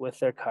coffee with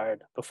their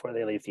card before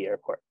they leave the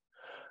airport.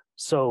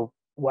 So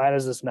why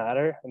does this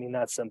matter? I mean,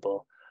 that's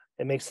simple.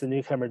 It makes the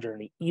newcomer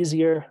journey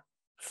easier,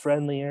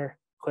 friendlier,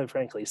 quite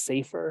frankly,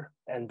 safer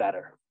and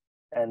better.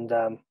 And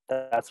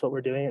that's what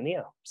we're doing at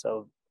Neo.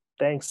 So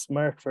thanks,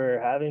 Mark, for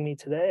having me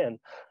today. And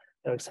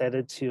I'm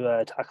excited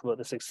to talk about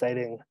this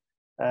exciting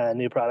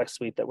new product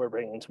suite that we're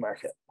bringing to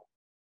market.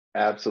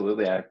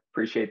 Absolutely. I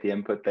appreciate the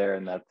input there.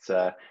 And that's,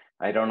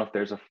 I don't know if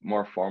there's a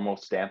more formal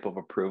stamp of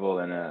approval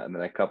than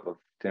a cup of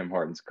Tim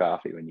Hortons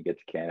coffee when you get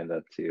to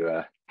Canada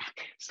to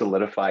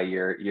solidify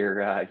your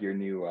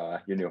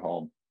new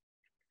home.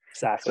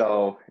 Exactly.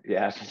 So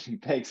yeah,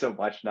 thanks so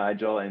much,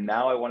 Nigel. And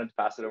now I wanted to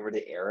pass it over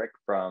to Eric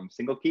from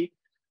Single Key.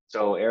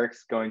 So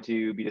Eric's going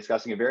to be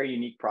discussing a very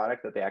unique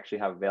product that they actually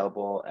have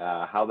available,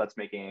 how that's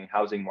making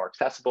housing more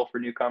accessible for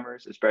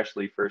newcomers,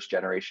 especially first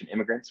generation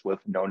immigrants with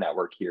no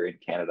network here in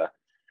Canada.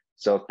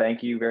 So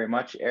thank you very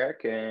much,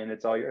 Eric, and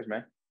it's all yours,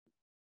 man.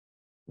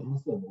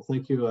 Awesome. Well,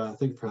 thank you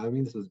for having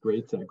me. This is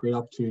great, great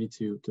opportunity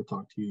to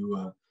talk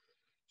to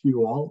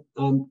you all.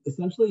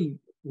 Essentially,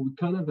 we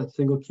kind of at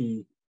Single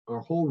Key, our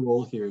whole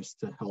role here is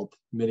to help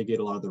mitigate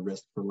a lot of the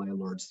risk for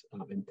landlords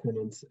and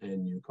tenants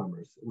and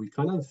newcomers. We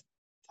kind of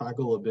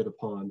tackle a bit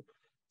upon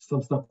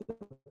some stuff that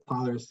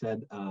Tyler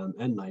said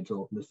and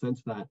Nigel, in the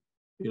sense that,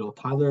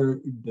 Tyler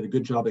did a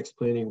good job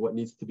explaining what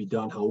needs to be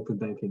done, how open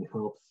banking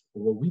helps.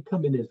 And when we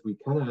come in is we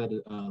kind of add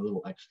a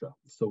little extra.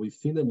 So we've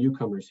seen the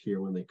newcomers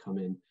here when they come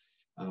in,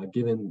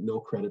 given no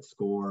credit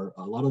score,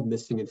 a lot of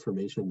missing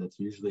information that's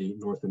usually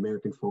North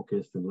American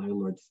focused, and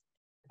landlords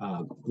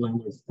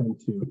tend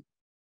to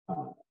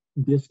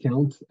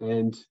discount.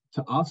 And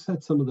to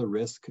offset some of the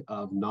risk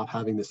of not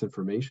having this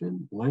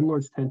information,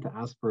 landlords tend to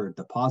ask for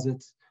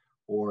deposits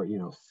or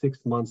 6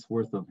 months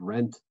worth of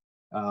rent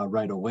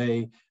right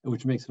away,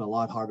 which makes it a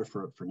lot harder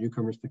for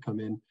newcomers to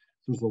come in.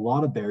 So there's a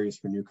lot of barriers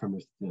for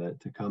newcomers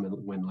to come in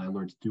when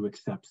landlords do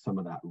accept some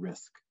of that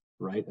risk,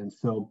 right? And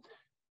so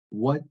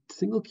what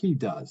Single Key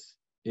does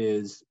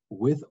is,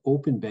 with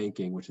open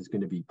banking, which is going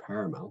to be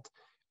paramount,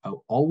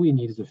 all we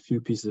need is a few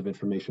pieces of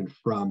information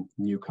from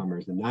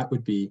newcomers, and that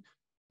would be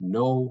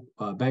no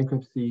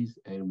bankruptcies,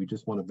 and we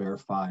just want to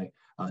verify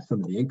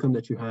some of the income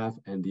that you have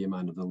and the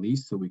amount of the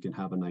lease, so we can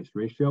have a nice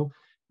ratio.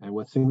 And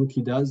what Single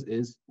Key does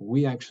is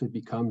we actually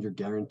become your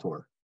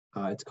guarantor.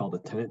 It's called a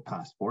tenant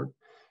passport,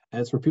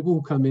 and it's for people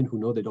who come in who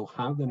know they don't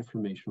have that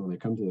information when they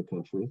come to the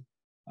country.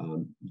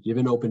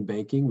 Given open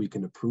banking, we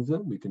can approve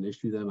them, we can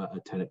issue them a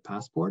tenant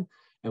passport.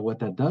 And what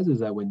that does is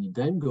that when you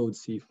then go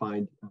and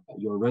find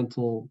your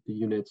rental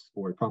units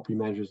or property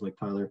managers like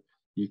Tyler,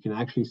 you can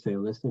actually say,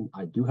 listen,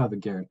 I do have a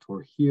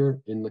guarantor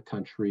here in the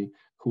country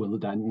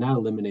that now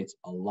eliminates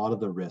a lot of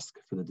the risk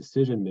for the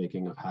decision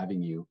making of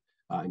having you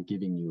and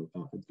giving you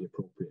the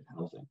appropriate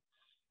housing.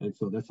 And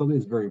so that's something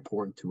that's very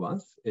important to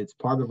us. It's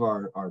part of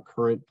our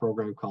current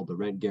program called the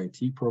Rent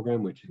Guarantee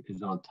Program, which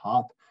is on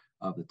top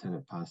of the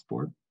tenant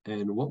passport.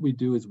 And what we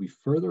do is we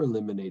further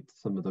eliminate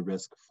some of the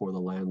risk for the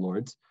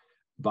landlords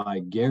by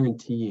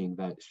guaranteeing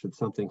that should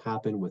something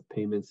happen with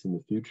payments in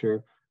the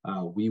future,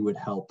 we would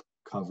help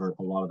cover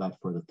a lot of that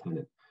for the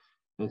tenant.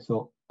 And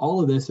so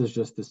all of this is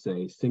just to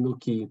say, Single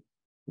Key,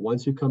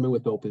 once you come in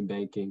with open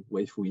banking,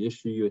 if we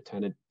issue you a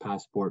tenant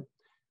passport,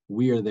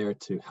 we are there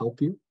to help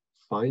you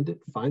find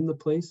the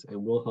place,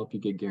 and we'll help you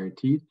get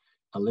guaranteed,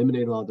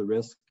 eliminate a lot of the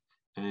risk,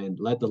 and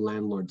let the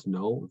landlords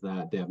know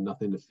that they have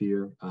nothing to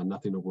fear,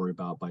 nothing to worry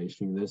about by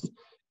issuing this.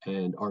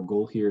 And our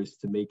goal here is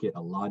to make it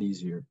a lot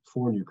easier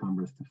for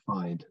newcomers to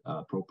find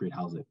appropriate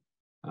housing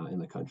in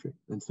the country.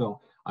 And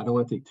so I don't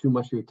want to take too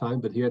much of your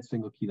time, but here at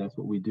Single Key, that's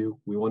what we do.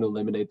 We want to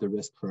eliminate the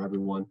risk for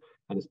everyone,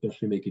 and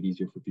especially make it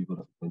easier for people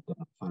to find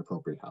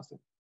appropriate housing.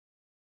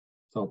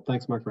 So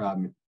thanks, Mark, for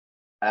having me.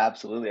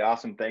 Absolutely.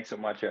 Awesome. Thanks so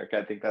much, Eric.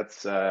 I think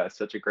that's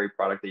such a great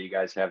product that you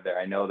guys have there.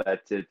 I know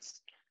that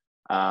it's,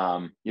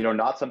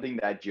 not something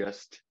that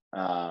just,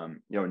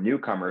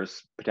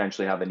 newcomers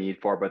potentially have a need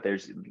for, but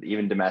there's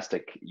even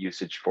domestic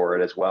usage for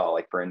it as well.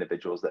 Like for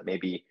individuals that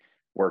maybe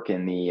work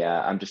in the,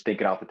 I'm just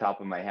thinking off the top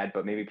of my head,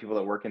 but maybe people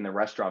that work in the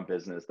restaurant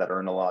business that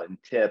earn a lot in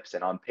tips,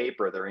 and on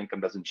paper, their income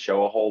doesn't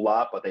show a whole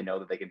lot, but they know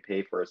that they can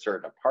pay for a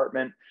certain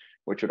apartment,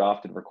 which would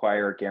often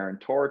require a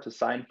guarantor to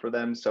sign for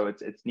them. So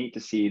it's neat to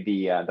see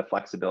the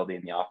flexibility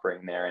in the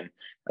offering there, and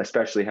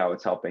especially how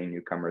it's helping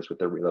newcomers with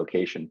their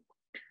relocation.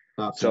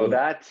 Absolutely. So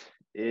that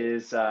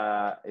is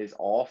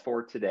all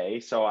for today.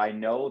 So I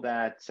know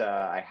that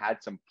I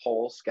had some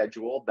polls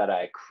scheduled that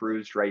I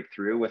cruised right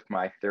through with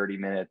my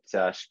 30-minute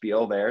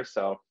spiel there.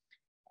 So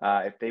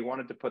if they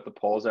wanted to put the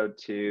polls out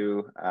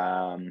to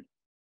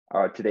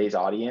today's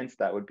audience,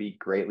 that would be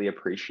greatly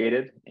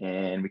appreciated,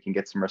 and we can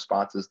get some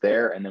responses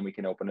there, and then we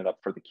can open it up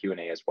for the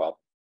Q&A as well.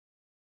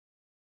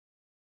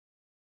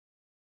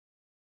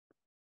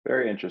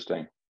 Very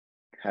interesting.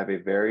 Have a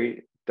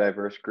very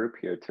diverse group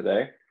here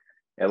today.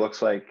 It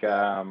looks like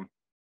close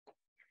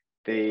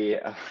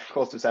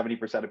to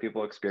 70% of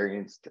people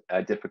experienced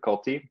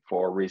difficulty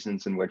for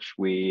reasons in which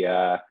we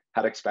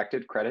had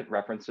expected, credit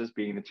references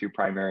being the two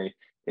primary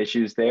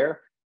issues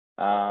there.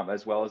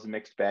 As well as a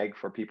mixed bag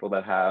for people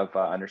that have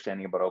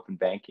understanding about open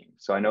banking.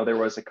 So I know there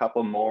was a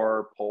couple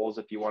more polls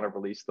if you want to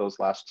release those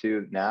last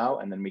two now,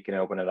 and then we can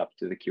open it up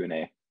to the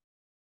Q&A.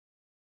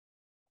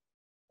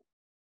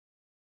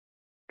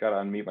 Got to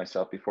unmute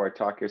myself before I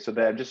talk here. So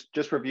then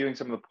just reviewing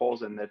some of the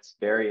polls, and it's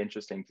very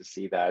interesting to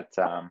see that,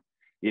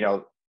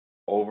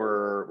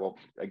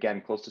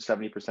 close to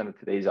 70% of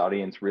today's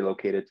audience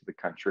relocated to the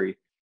country.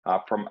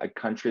 from a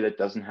country that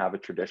doesn't have a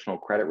traditional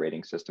credit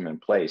rating system in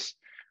place.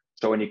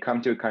 So when you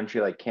come to a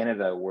country like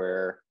Canada,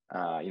 where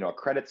a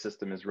credit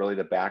system is really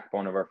the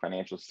backbone of our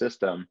financial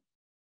system,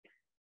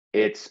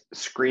 it's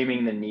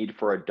screaming the need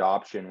for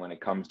adoption when it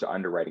comes to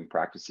underwriting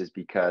practices,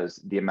 because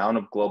the amount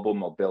of global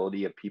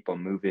mobility of people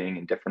moving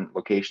in different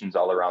locations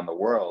all around the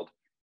world,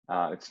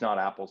 it's not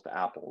apples to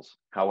apples.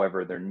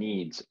 However, their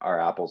needs are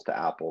apples to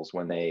apples.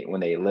 When they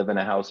live in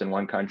a house in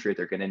one country,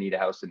 they're going to need a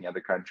house in the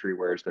other country,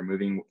 whereas they're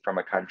moving from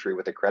a country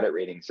with a credit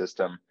rating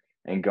system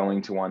and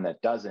going to one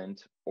that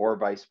doesn't, or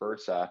vice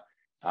versa.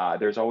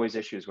 There's always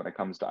issues when it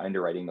comes to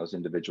underwriting those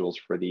individuals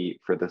for the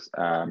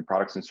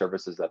products and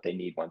services that they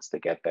need once they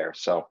get there.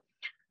 So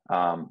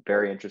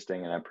very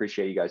interesting, and I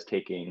appreciate you guys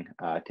taking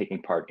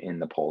part in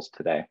the polls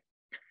today.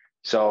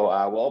 So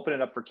we'll open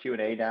it up for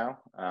Q&A now.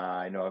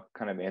 I know I've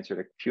kind of answered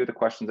a few of the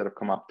questions that have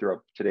come up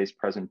throughout today's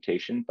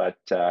presentation, but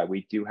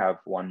we do have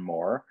one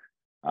more.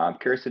 I'm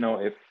curious to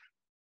know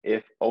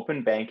if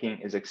open banking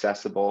is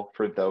accessible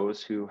for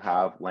those who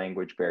have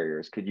language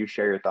barriers. Could you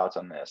share your thoughts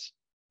on this?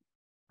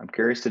 I'm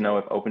curious to know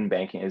if open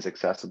banking is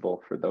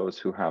accessible for those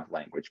who have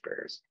language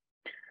barriers.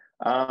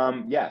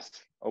 Yes,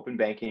 open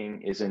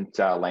banking isn't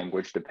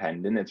language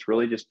dependent. It's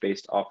really just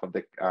based off of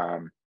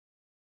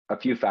a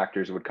few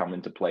factors would come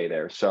into play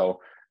there. So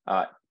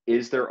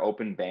is there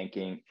open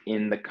banking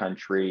in the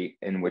country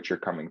in which you're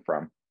coming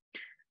from?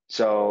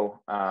 So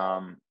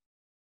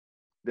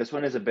this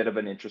one is a bit of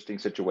an interesting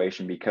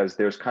situation, because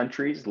there's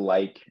countries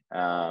like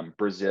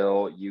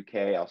Brazil, UK,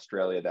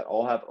 Australia that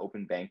all have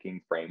open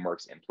banking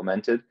frameworks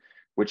implemented,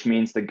 which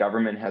means the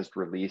government has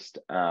released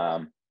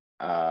a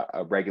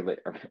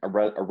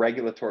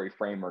regulatory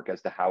framework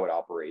as to how it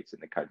operates in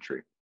the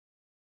country.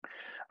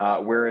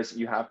 Whereas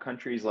you have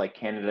countries like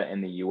Canada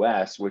and the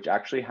US, which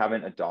actually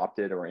haven't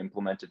adopted or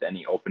implemented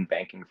any open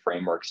banking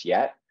frameworks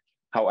yet.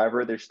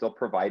 However, there's still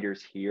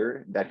providers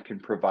here that can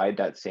provide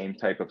that same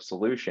type of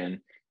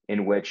solution,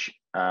 in which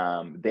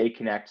they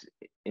connect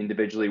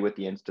individually with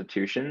the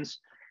institutions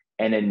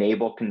and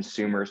enable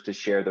consumers to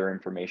share their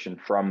information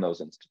from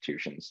those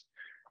institutions.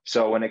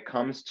 So when it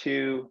comes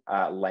to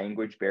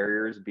language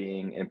barriers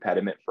being an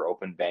impediment for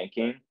open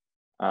banking,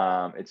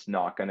 it's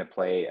not going to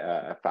play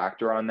a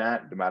factor on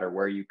that, no matter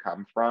where you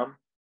come from.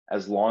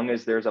 As long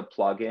as there's a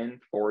plugin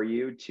for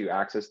you to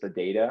access the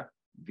data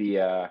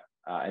via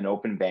an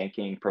open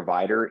banking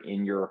provider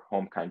in your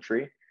home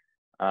country,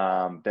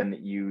 then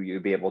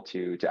you'll be able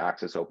to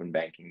access open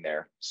banking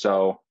there.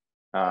 So,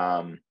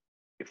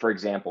 for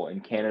example,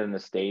 in Canada and the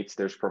States,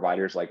 there's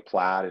providers like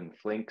Plaid and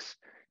Flinks.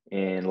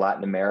 In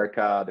Latin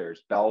America,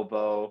 there's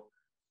Belvo.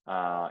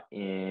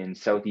 In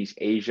Southeast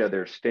Asia,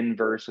 there's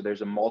Finverse. So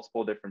there's a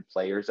multiple different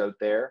players out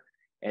there,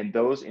 and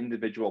those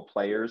individual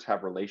players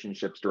have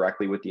relationships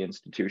directly with the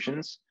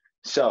institutions.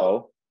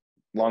 So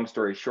long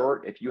story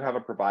short, if you have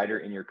a provider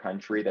in your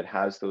country that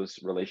has those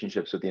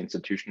relationships with the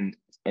institution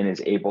and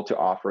is able to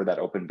offer that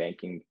open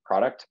banking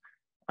product,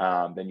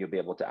 then you'll be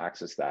able to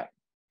access that.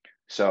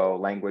 So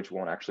language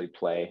won't actually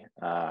play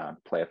a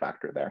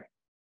factor there.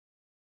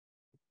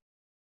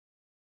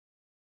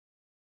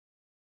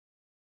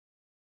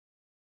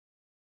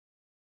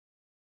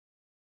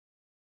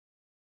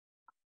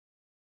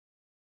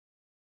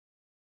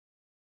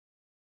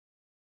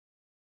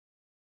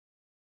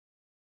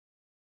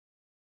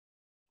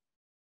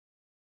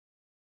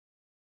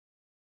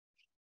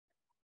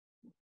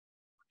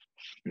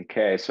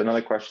 Okay, so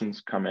another question's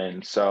come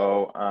in.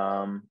 So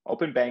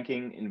open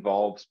banking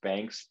involves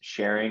banks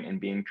sharing and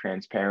being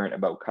transparent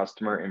about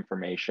customer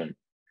information.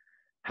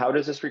 How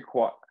does this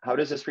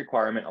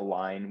requirement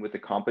align with the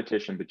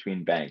competition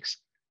between banks,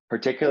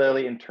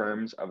 particularly in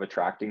terms of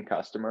attracting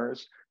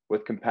customers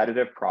with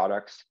competitive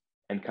products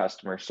and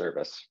customer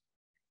service?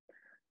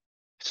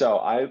 So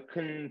I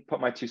can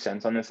put my 2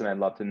 cents on this, and I'd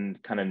love to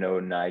kind of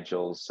know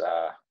Nigel's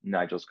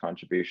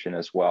contribution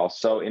as well.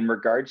 So in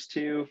regards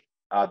to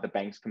the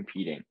banks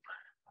competing,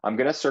 I'm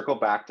going to circle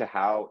back to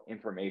how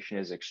information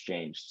is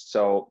exchanged.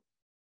 So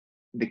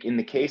in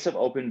the case of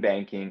open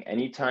banking,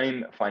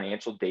 anytime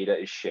financial data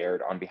is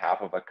shared on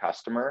behalf of a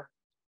customer,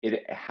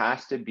 it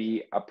has to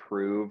be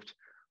approved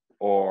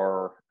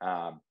or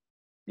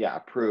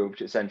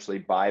approved essentially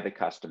by the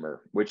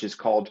customer, which is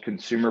called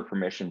consumer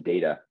permission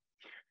data.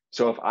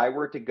 So if I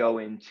were to go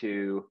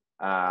into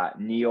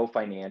Neo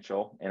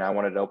Financial and I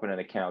wanted to open an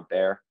account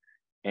there,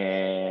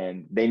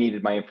 and they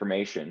needed my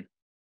information,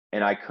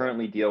 and I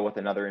currently deal with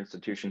another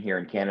institution here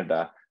in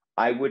Canada,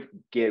 I would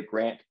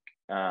grant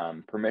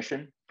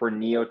permission for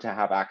Neo to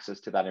have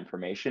access to that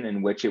information,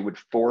 in which it would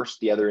force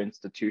the other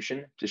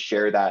institution to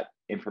share that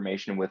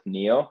information with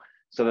Neo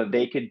so that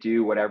they could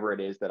do whatever it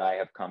is that I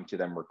have come to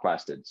them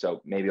requested.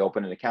 So maybe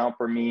open an account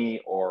for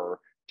me or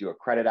do a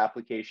credit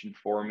application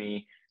for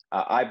me.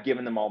 I've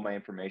given them all my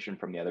information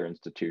from the other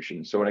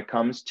institution. So when it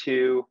comes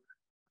to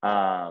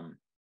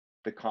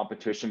the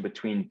competition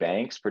between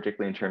banks,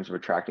 particularly in terms of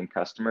attracting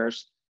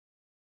customers,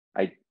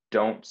 I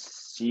don't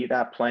see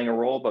that playing a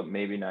role, but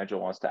maybe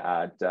Nigel wants to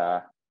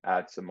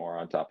add some more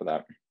on top of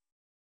that.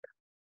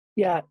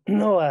 Yeah,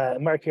 no,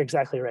 Mark, you're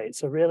exactly right.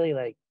 So really,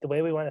 like the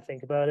way we want to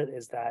think about it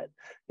is that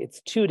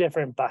it's two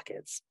different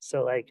buckets.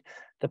 So like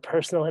the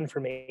personal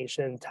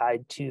information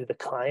tied to the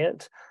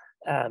client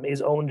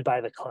is owned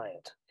by the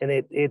client, and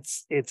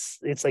it's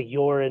like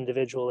your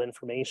individual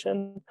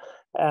information,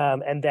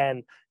 and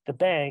then the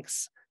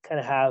banks kind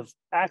of have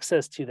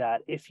access to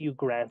that if you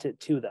grant it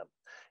to them,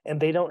 and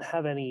they don't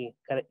have any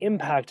kind of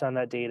impact on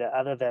that data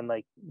other than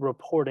like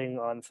reporting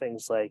on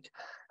things like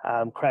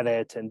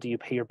credit and do you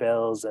pay your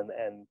bills and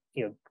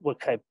you know what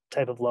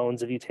type of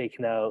loans have you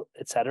taken out,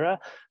 etc.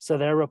 So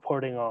they're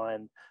reporting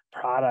on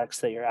products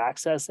that you're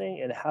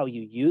accessing and how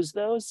you use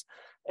those,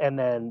 and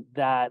then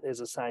that is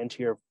assigned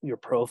to your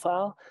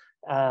profile.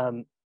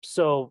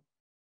 So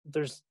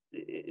there's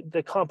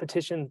the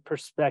competition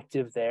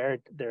perspective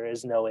there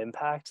is no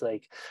impact.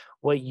 Like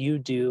what you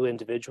do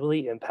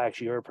individually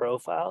impacts your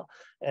profile,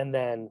 and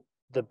then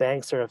the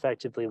banks are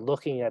effectively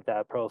looking at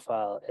that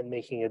profile and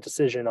making a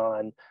decision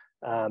on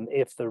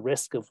if the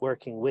risk of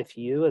working with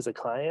you as a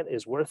client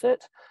is worth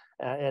it.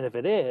 And if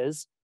it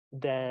is,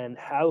 then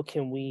how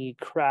can we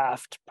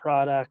craft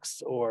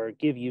products or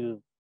give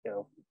you, you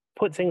know,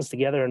 put things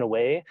together in a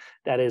way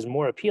that is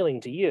more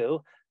appealing to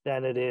you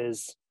than it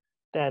is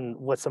than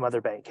what some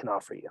other bank can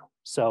offer you.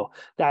 So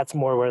that's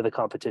more where the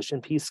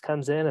competition piece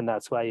comes in. And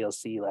that's why you'll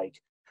see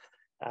like,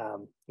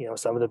 you know,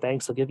 some of the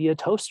banks will give you a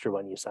toaster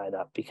when you sign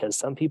up because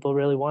some people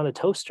really want a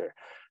toaster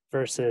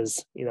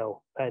versus, you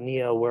know, at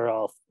Neo,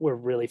 we're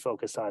really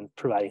focused on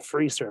providing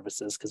free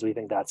services because we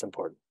think that's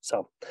important.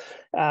 So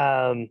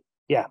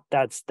yeah,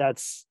 that's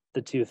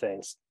the two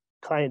things.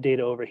 Client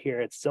data over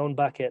here, it's its own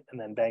bucket, and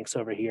then banks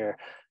over here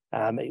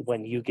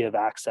when you give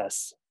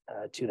access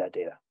to that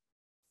data.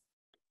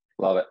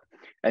 Love it.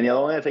 And the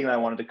only other thing that I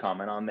wanted to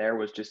comment on there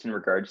was just in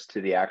regards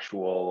to the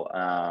actual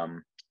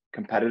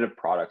competitive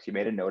products. You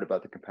made a note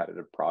about the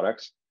competitive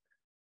products.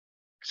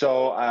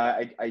 So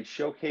I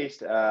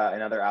showcased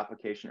another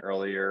application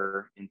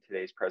earlier in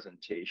today's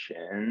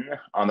presentation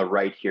on the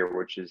right here,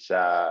 which is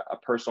a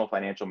personal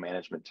financial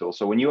management tool.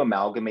 So when you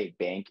amalgamate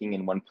banking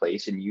in one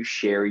place and you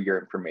share your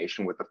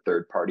information with a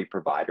third-party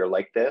provider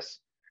like this,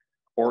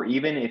 or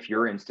even if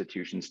your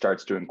institution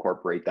starts to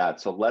incorporate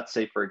that. So let's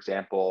say, for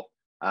example,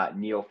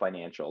 Neo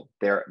Financial,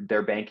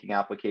 their banking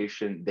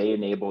application, they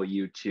enable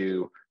you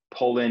to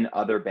pull in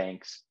other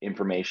banks'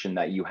 information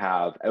that you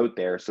have out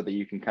there so that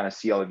you can kind of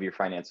see all of your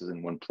finances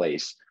in one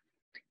place.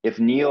 If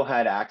Neo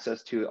had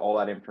access to all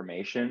that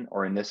information,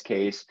 or in this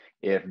case,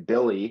 if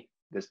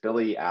this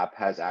Billy app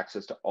has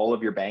access to all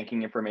of your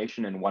banking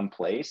information in one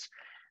place,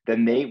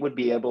 then they would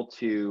be able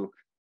to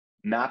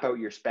map out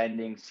your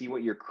spending, see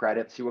what your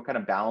credit, see what kind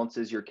of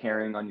balances you're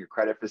carrying on your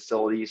credit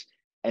facilities,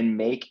 and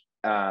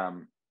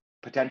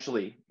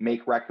potentially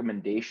make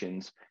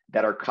recommendations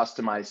that are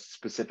customized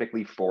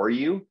specifically for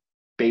you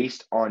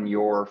based on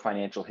your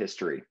financial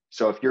history.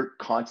 So if you're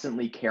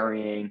constantly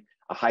carrying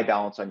a high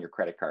balance on your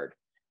credit card,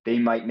 they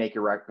might make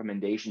a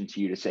recommendation to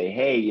you to say,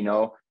 hey, you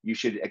know, you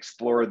should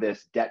explore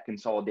this debt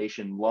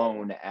consolidation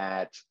loan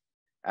at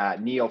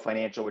Neo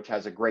Financial, which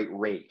has a great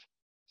rate.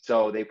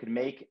 So they could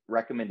make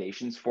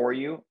recommendations for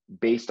you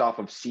based off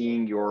of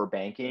seeing your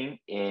banking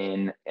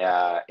in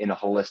a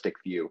holistic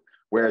view.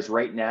 Whereas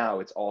right now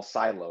it's all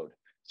siloed.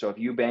 So if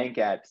you bank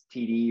at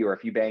TD or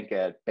if you bank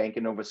at Bank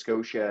of Nova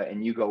Scotia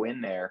and you go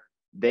in there,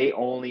 they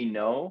only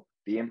know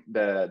the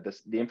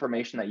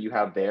information that you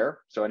have there.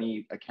 So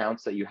any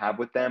accounts that you have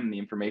with them, the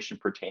information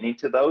pertaining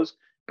to those,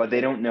 but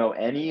they don't know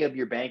any of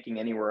your banking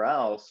anywhere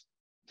else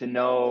to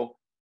know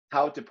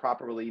how to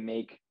properly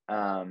make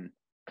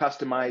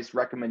customized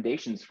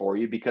recommendations for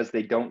you because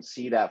they don't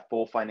see that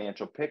full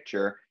financial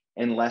picture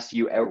unless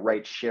you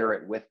outright share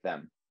it with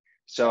them.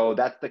 So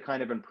that's the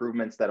kind of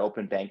improvements that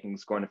open banking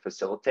is going to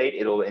facilitate.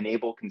 It'll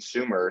enable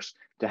consumers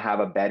to have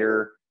a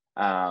better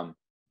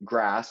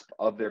grasp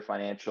of their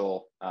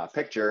financial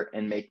picture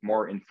and make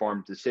more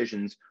informed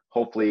decisions,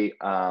 hopefully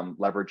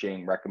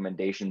leveraging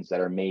recommendations that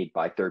are made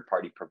by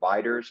third-party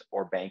providers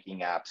or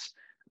banking apps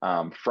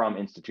from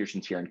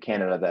institutions here in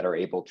Canada that are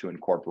able to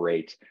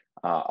incorporate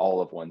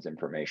all of one's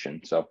information.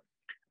 So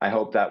I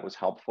hope that was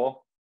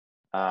helpful.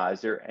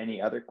 Is there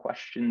any other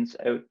questions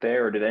out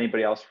there, or did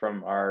anybody else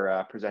from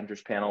our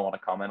presenters panel want to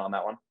comment on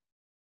that one?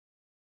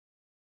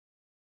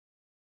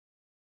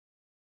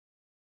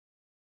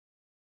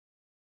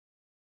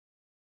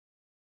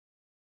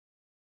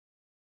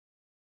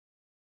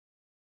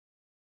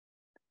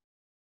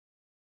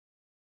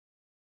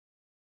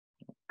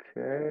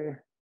 Okay.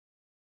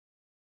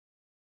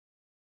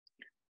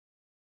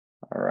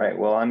 All right,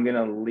 well, I'm going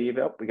to leave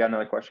it. We got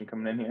another question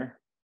coming in here.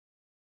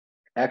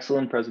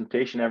 Excellent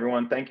presentation,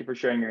 everyone. Thank you for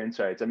sharing your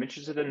insights. I'm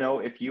interested to know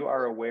if you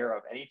are aware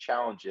of any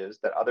challenges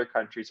that other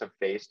countries have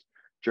faced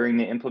during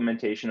the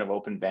implementation of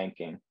open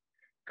banking.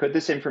 Could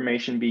this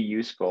information be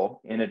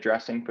useful in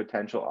addressing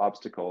potential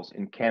obstacles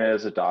in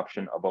Canada's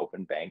adoption of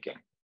open banking?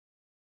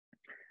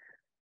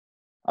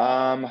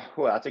 Well,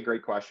 that's a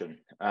great question.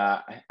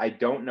 I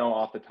don't know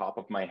off the top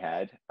of my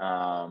head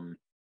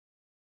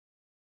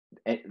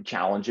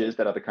challenges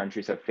that other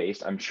countries have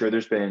faced. I'm sure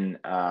there's been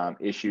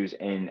issues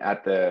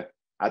at the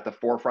at the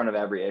forefront of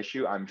every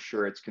issue, I'm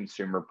sure it's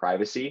consumer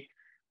privacy.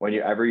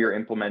 Whenever you're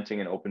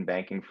implementing an open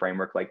banking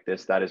framework like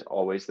this, that is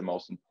always the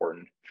most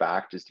important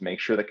fact, is to make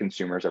sure that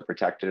consumers are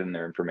protected and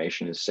their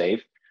information is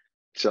safe.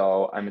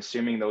 So I'm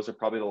assuming those are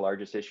probably the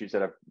largest issues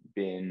that have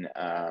been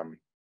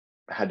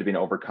had to be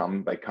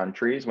overcome by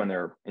countries when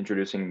they're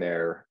introducing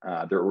their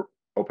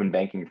open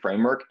banking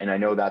framework. And I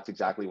know that's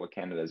exactly what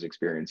Canada is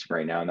experiencing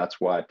right now, and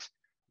that's what's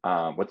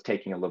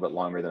taking a little bit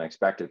longer than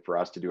expected for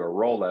us to do a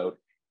rollout,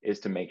 is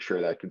to make sure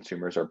that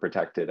consumers are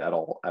protected at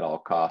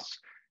all costs.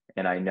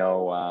 And I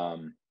know,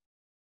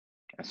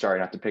 sorry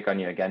not to pick on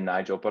you again,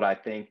 Nigel, but I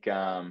think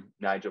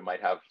Nigel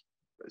might have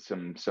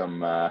some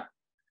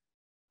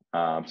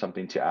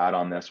something to add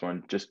on this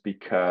one, just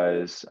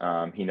because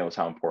he knows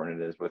how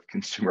important it is with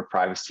consumer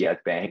privacy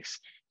at banks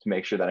to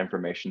make sure that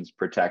information is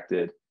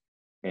protected.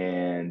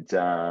 And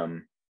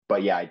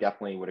but yeah, I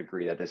definitely would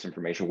agree that this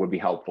information would be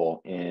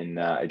helpful in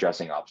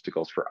addressing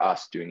obstacles for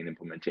us doing an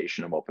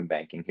implementation of open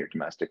banking here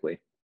domestically.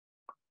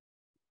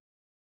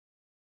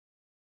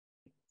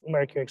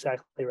 Mark, you're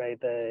exactly right.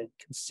 The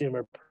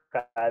consumer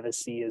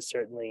privacy is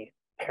certainly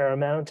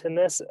paramount in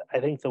this. I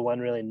think the one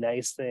really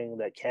nice thing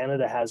that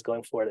Canada has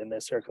going for it in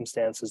this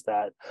circumstance is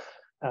that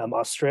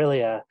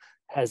Australia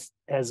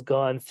has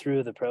gone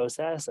through the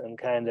process and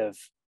kind of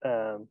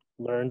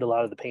learned a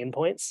lot of the pain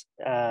points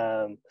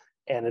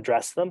and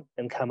addressed them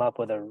and come up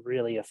with a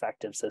really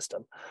effective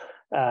system.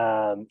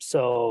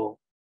 So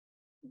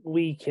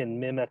we can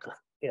mimic,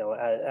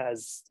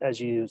 as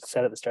you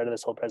said at the start of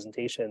this whole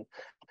presentation,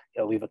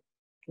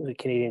 the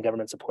Canadian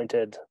government's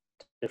appointed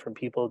different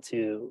people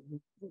to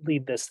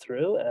lead this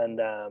through, and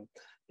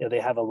they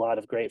have a lot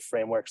of great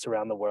frameworks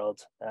around the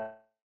world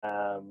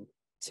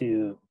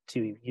to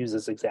use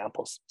as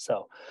examples.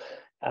 So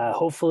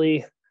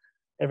hopefully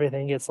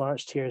everything gets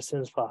launched here as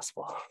soon as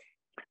possible.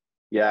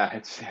 Yeah, I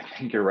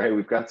think you're right.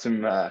 We've got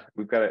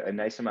a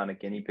nice amount of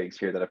guinea pigs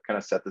here that have kind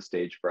of set the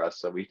stage for us,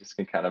 so we just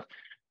can kind of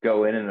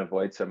go in and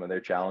avoid some of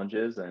their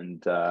challenges,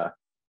 and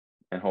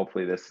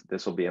hopefully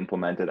this will be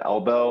implemented.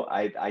 Although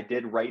I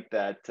did write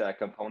that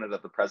component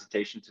of the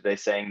presentation today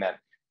saying that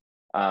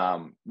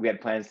we had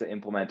plans to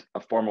implement a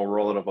formal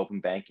rollout of open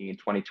banking in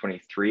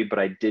 2023, but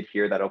I did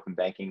hear that open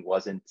banking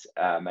wasn't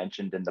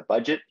mentioned in the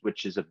budget,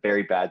 which is a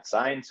very bad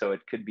sign. So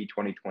it could be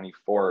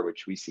 2024,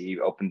 which we see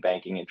open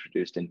banking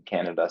introduced in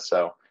Canada.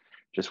 So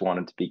just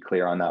wanted to be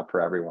clear on that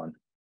for everyone.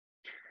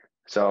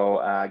 So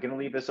I'm going to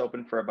leave this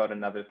open for about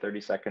another 30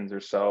 seconds or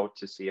so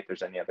to see if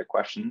there's any other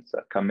questions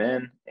that come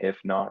in. If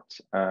not,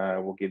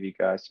 we'll give you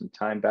guys some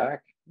time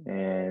back,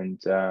 and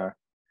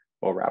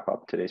we'll wrap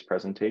up today's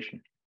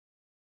presentation.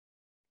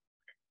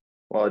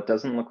 Well, it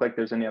doesn't look like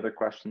there's any other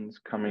questions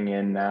coming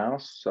in now.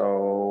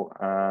 So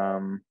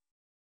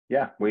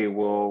yeah,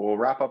 we'll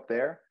wrap up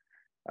there.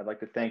 I'd like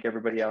to thank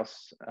everybody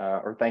else,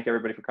 or thank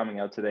everybody for coming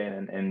out today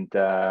and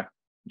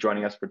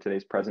joining us for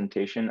today's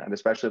presentation. I'd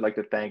especially like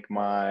to thank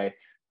my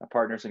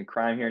partners in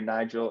crime here,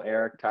 Nigel,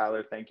 Eric,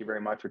 Tyler. Thank you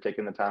very much for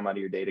taking the time out of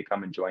your day to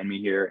come and join me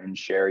here and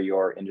share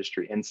your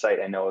industry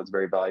insight. I know it's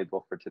very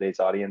valuable for today's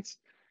audience.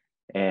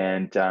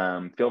 And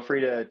feel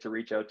free to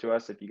reach out to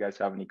us if you guys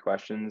have any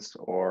questions,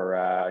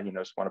 or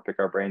just want to pick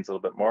our brains a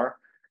little bit more.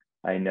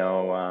 I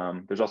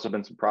know there's also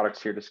been some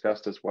products here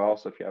discussed as well.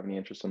 So if you have any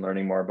interest in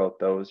learning more about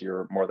those,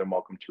 you're more than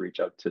welcome to reach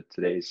out to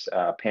today's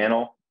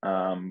panel.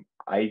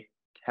 I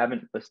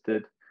haven't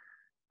listed,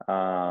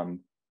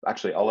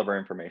 actually all of our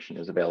information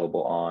is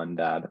available on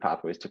the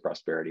Pathways to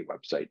Prosperity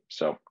website.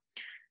 So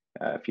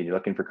if you're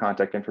looking for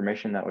contact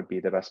information, that would be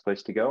the best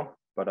place to go.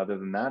 But other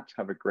than that,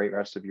 have a great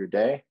rest of your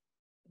day,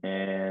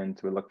 and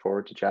we look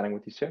forward to chatting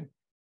with you soon.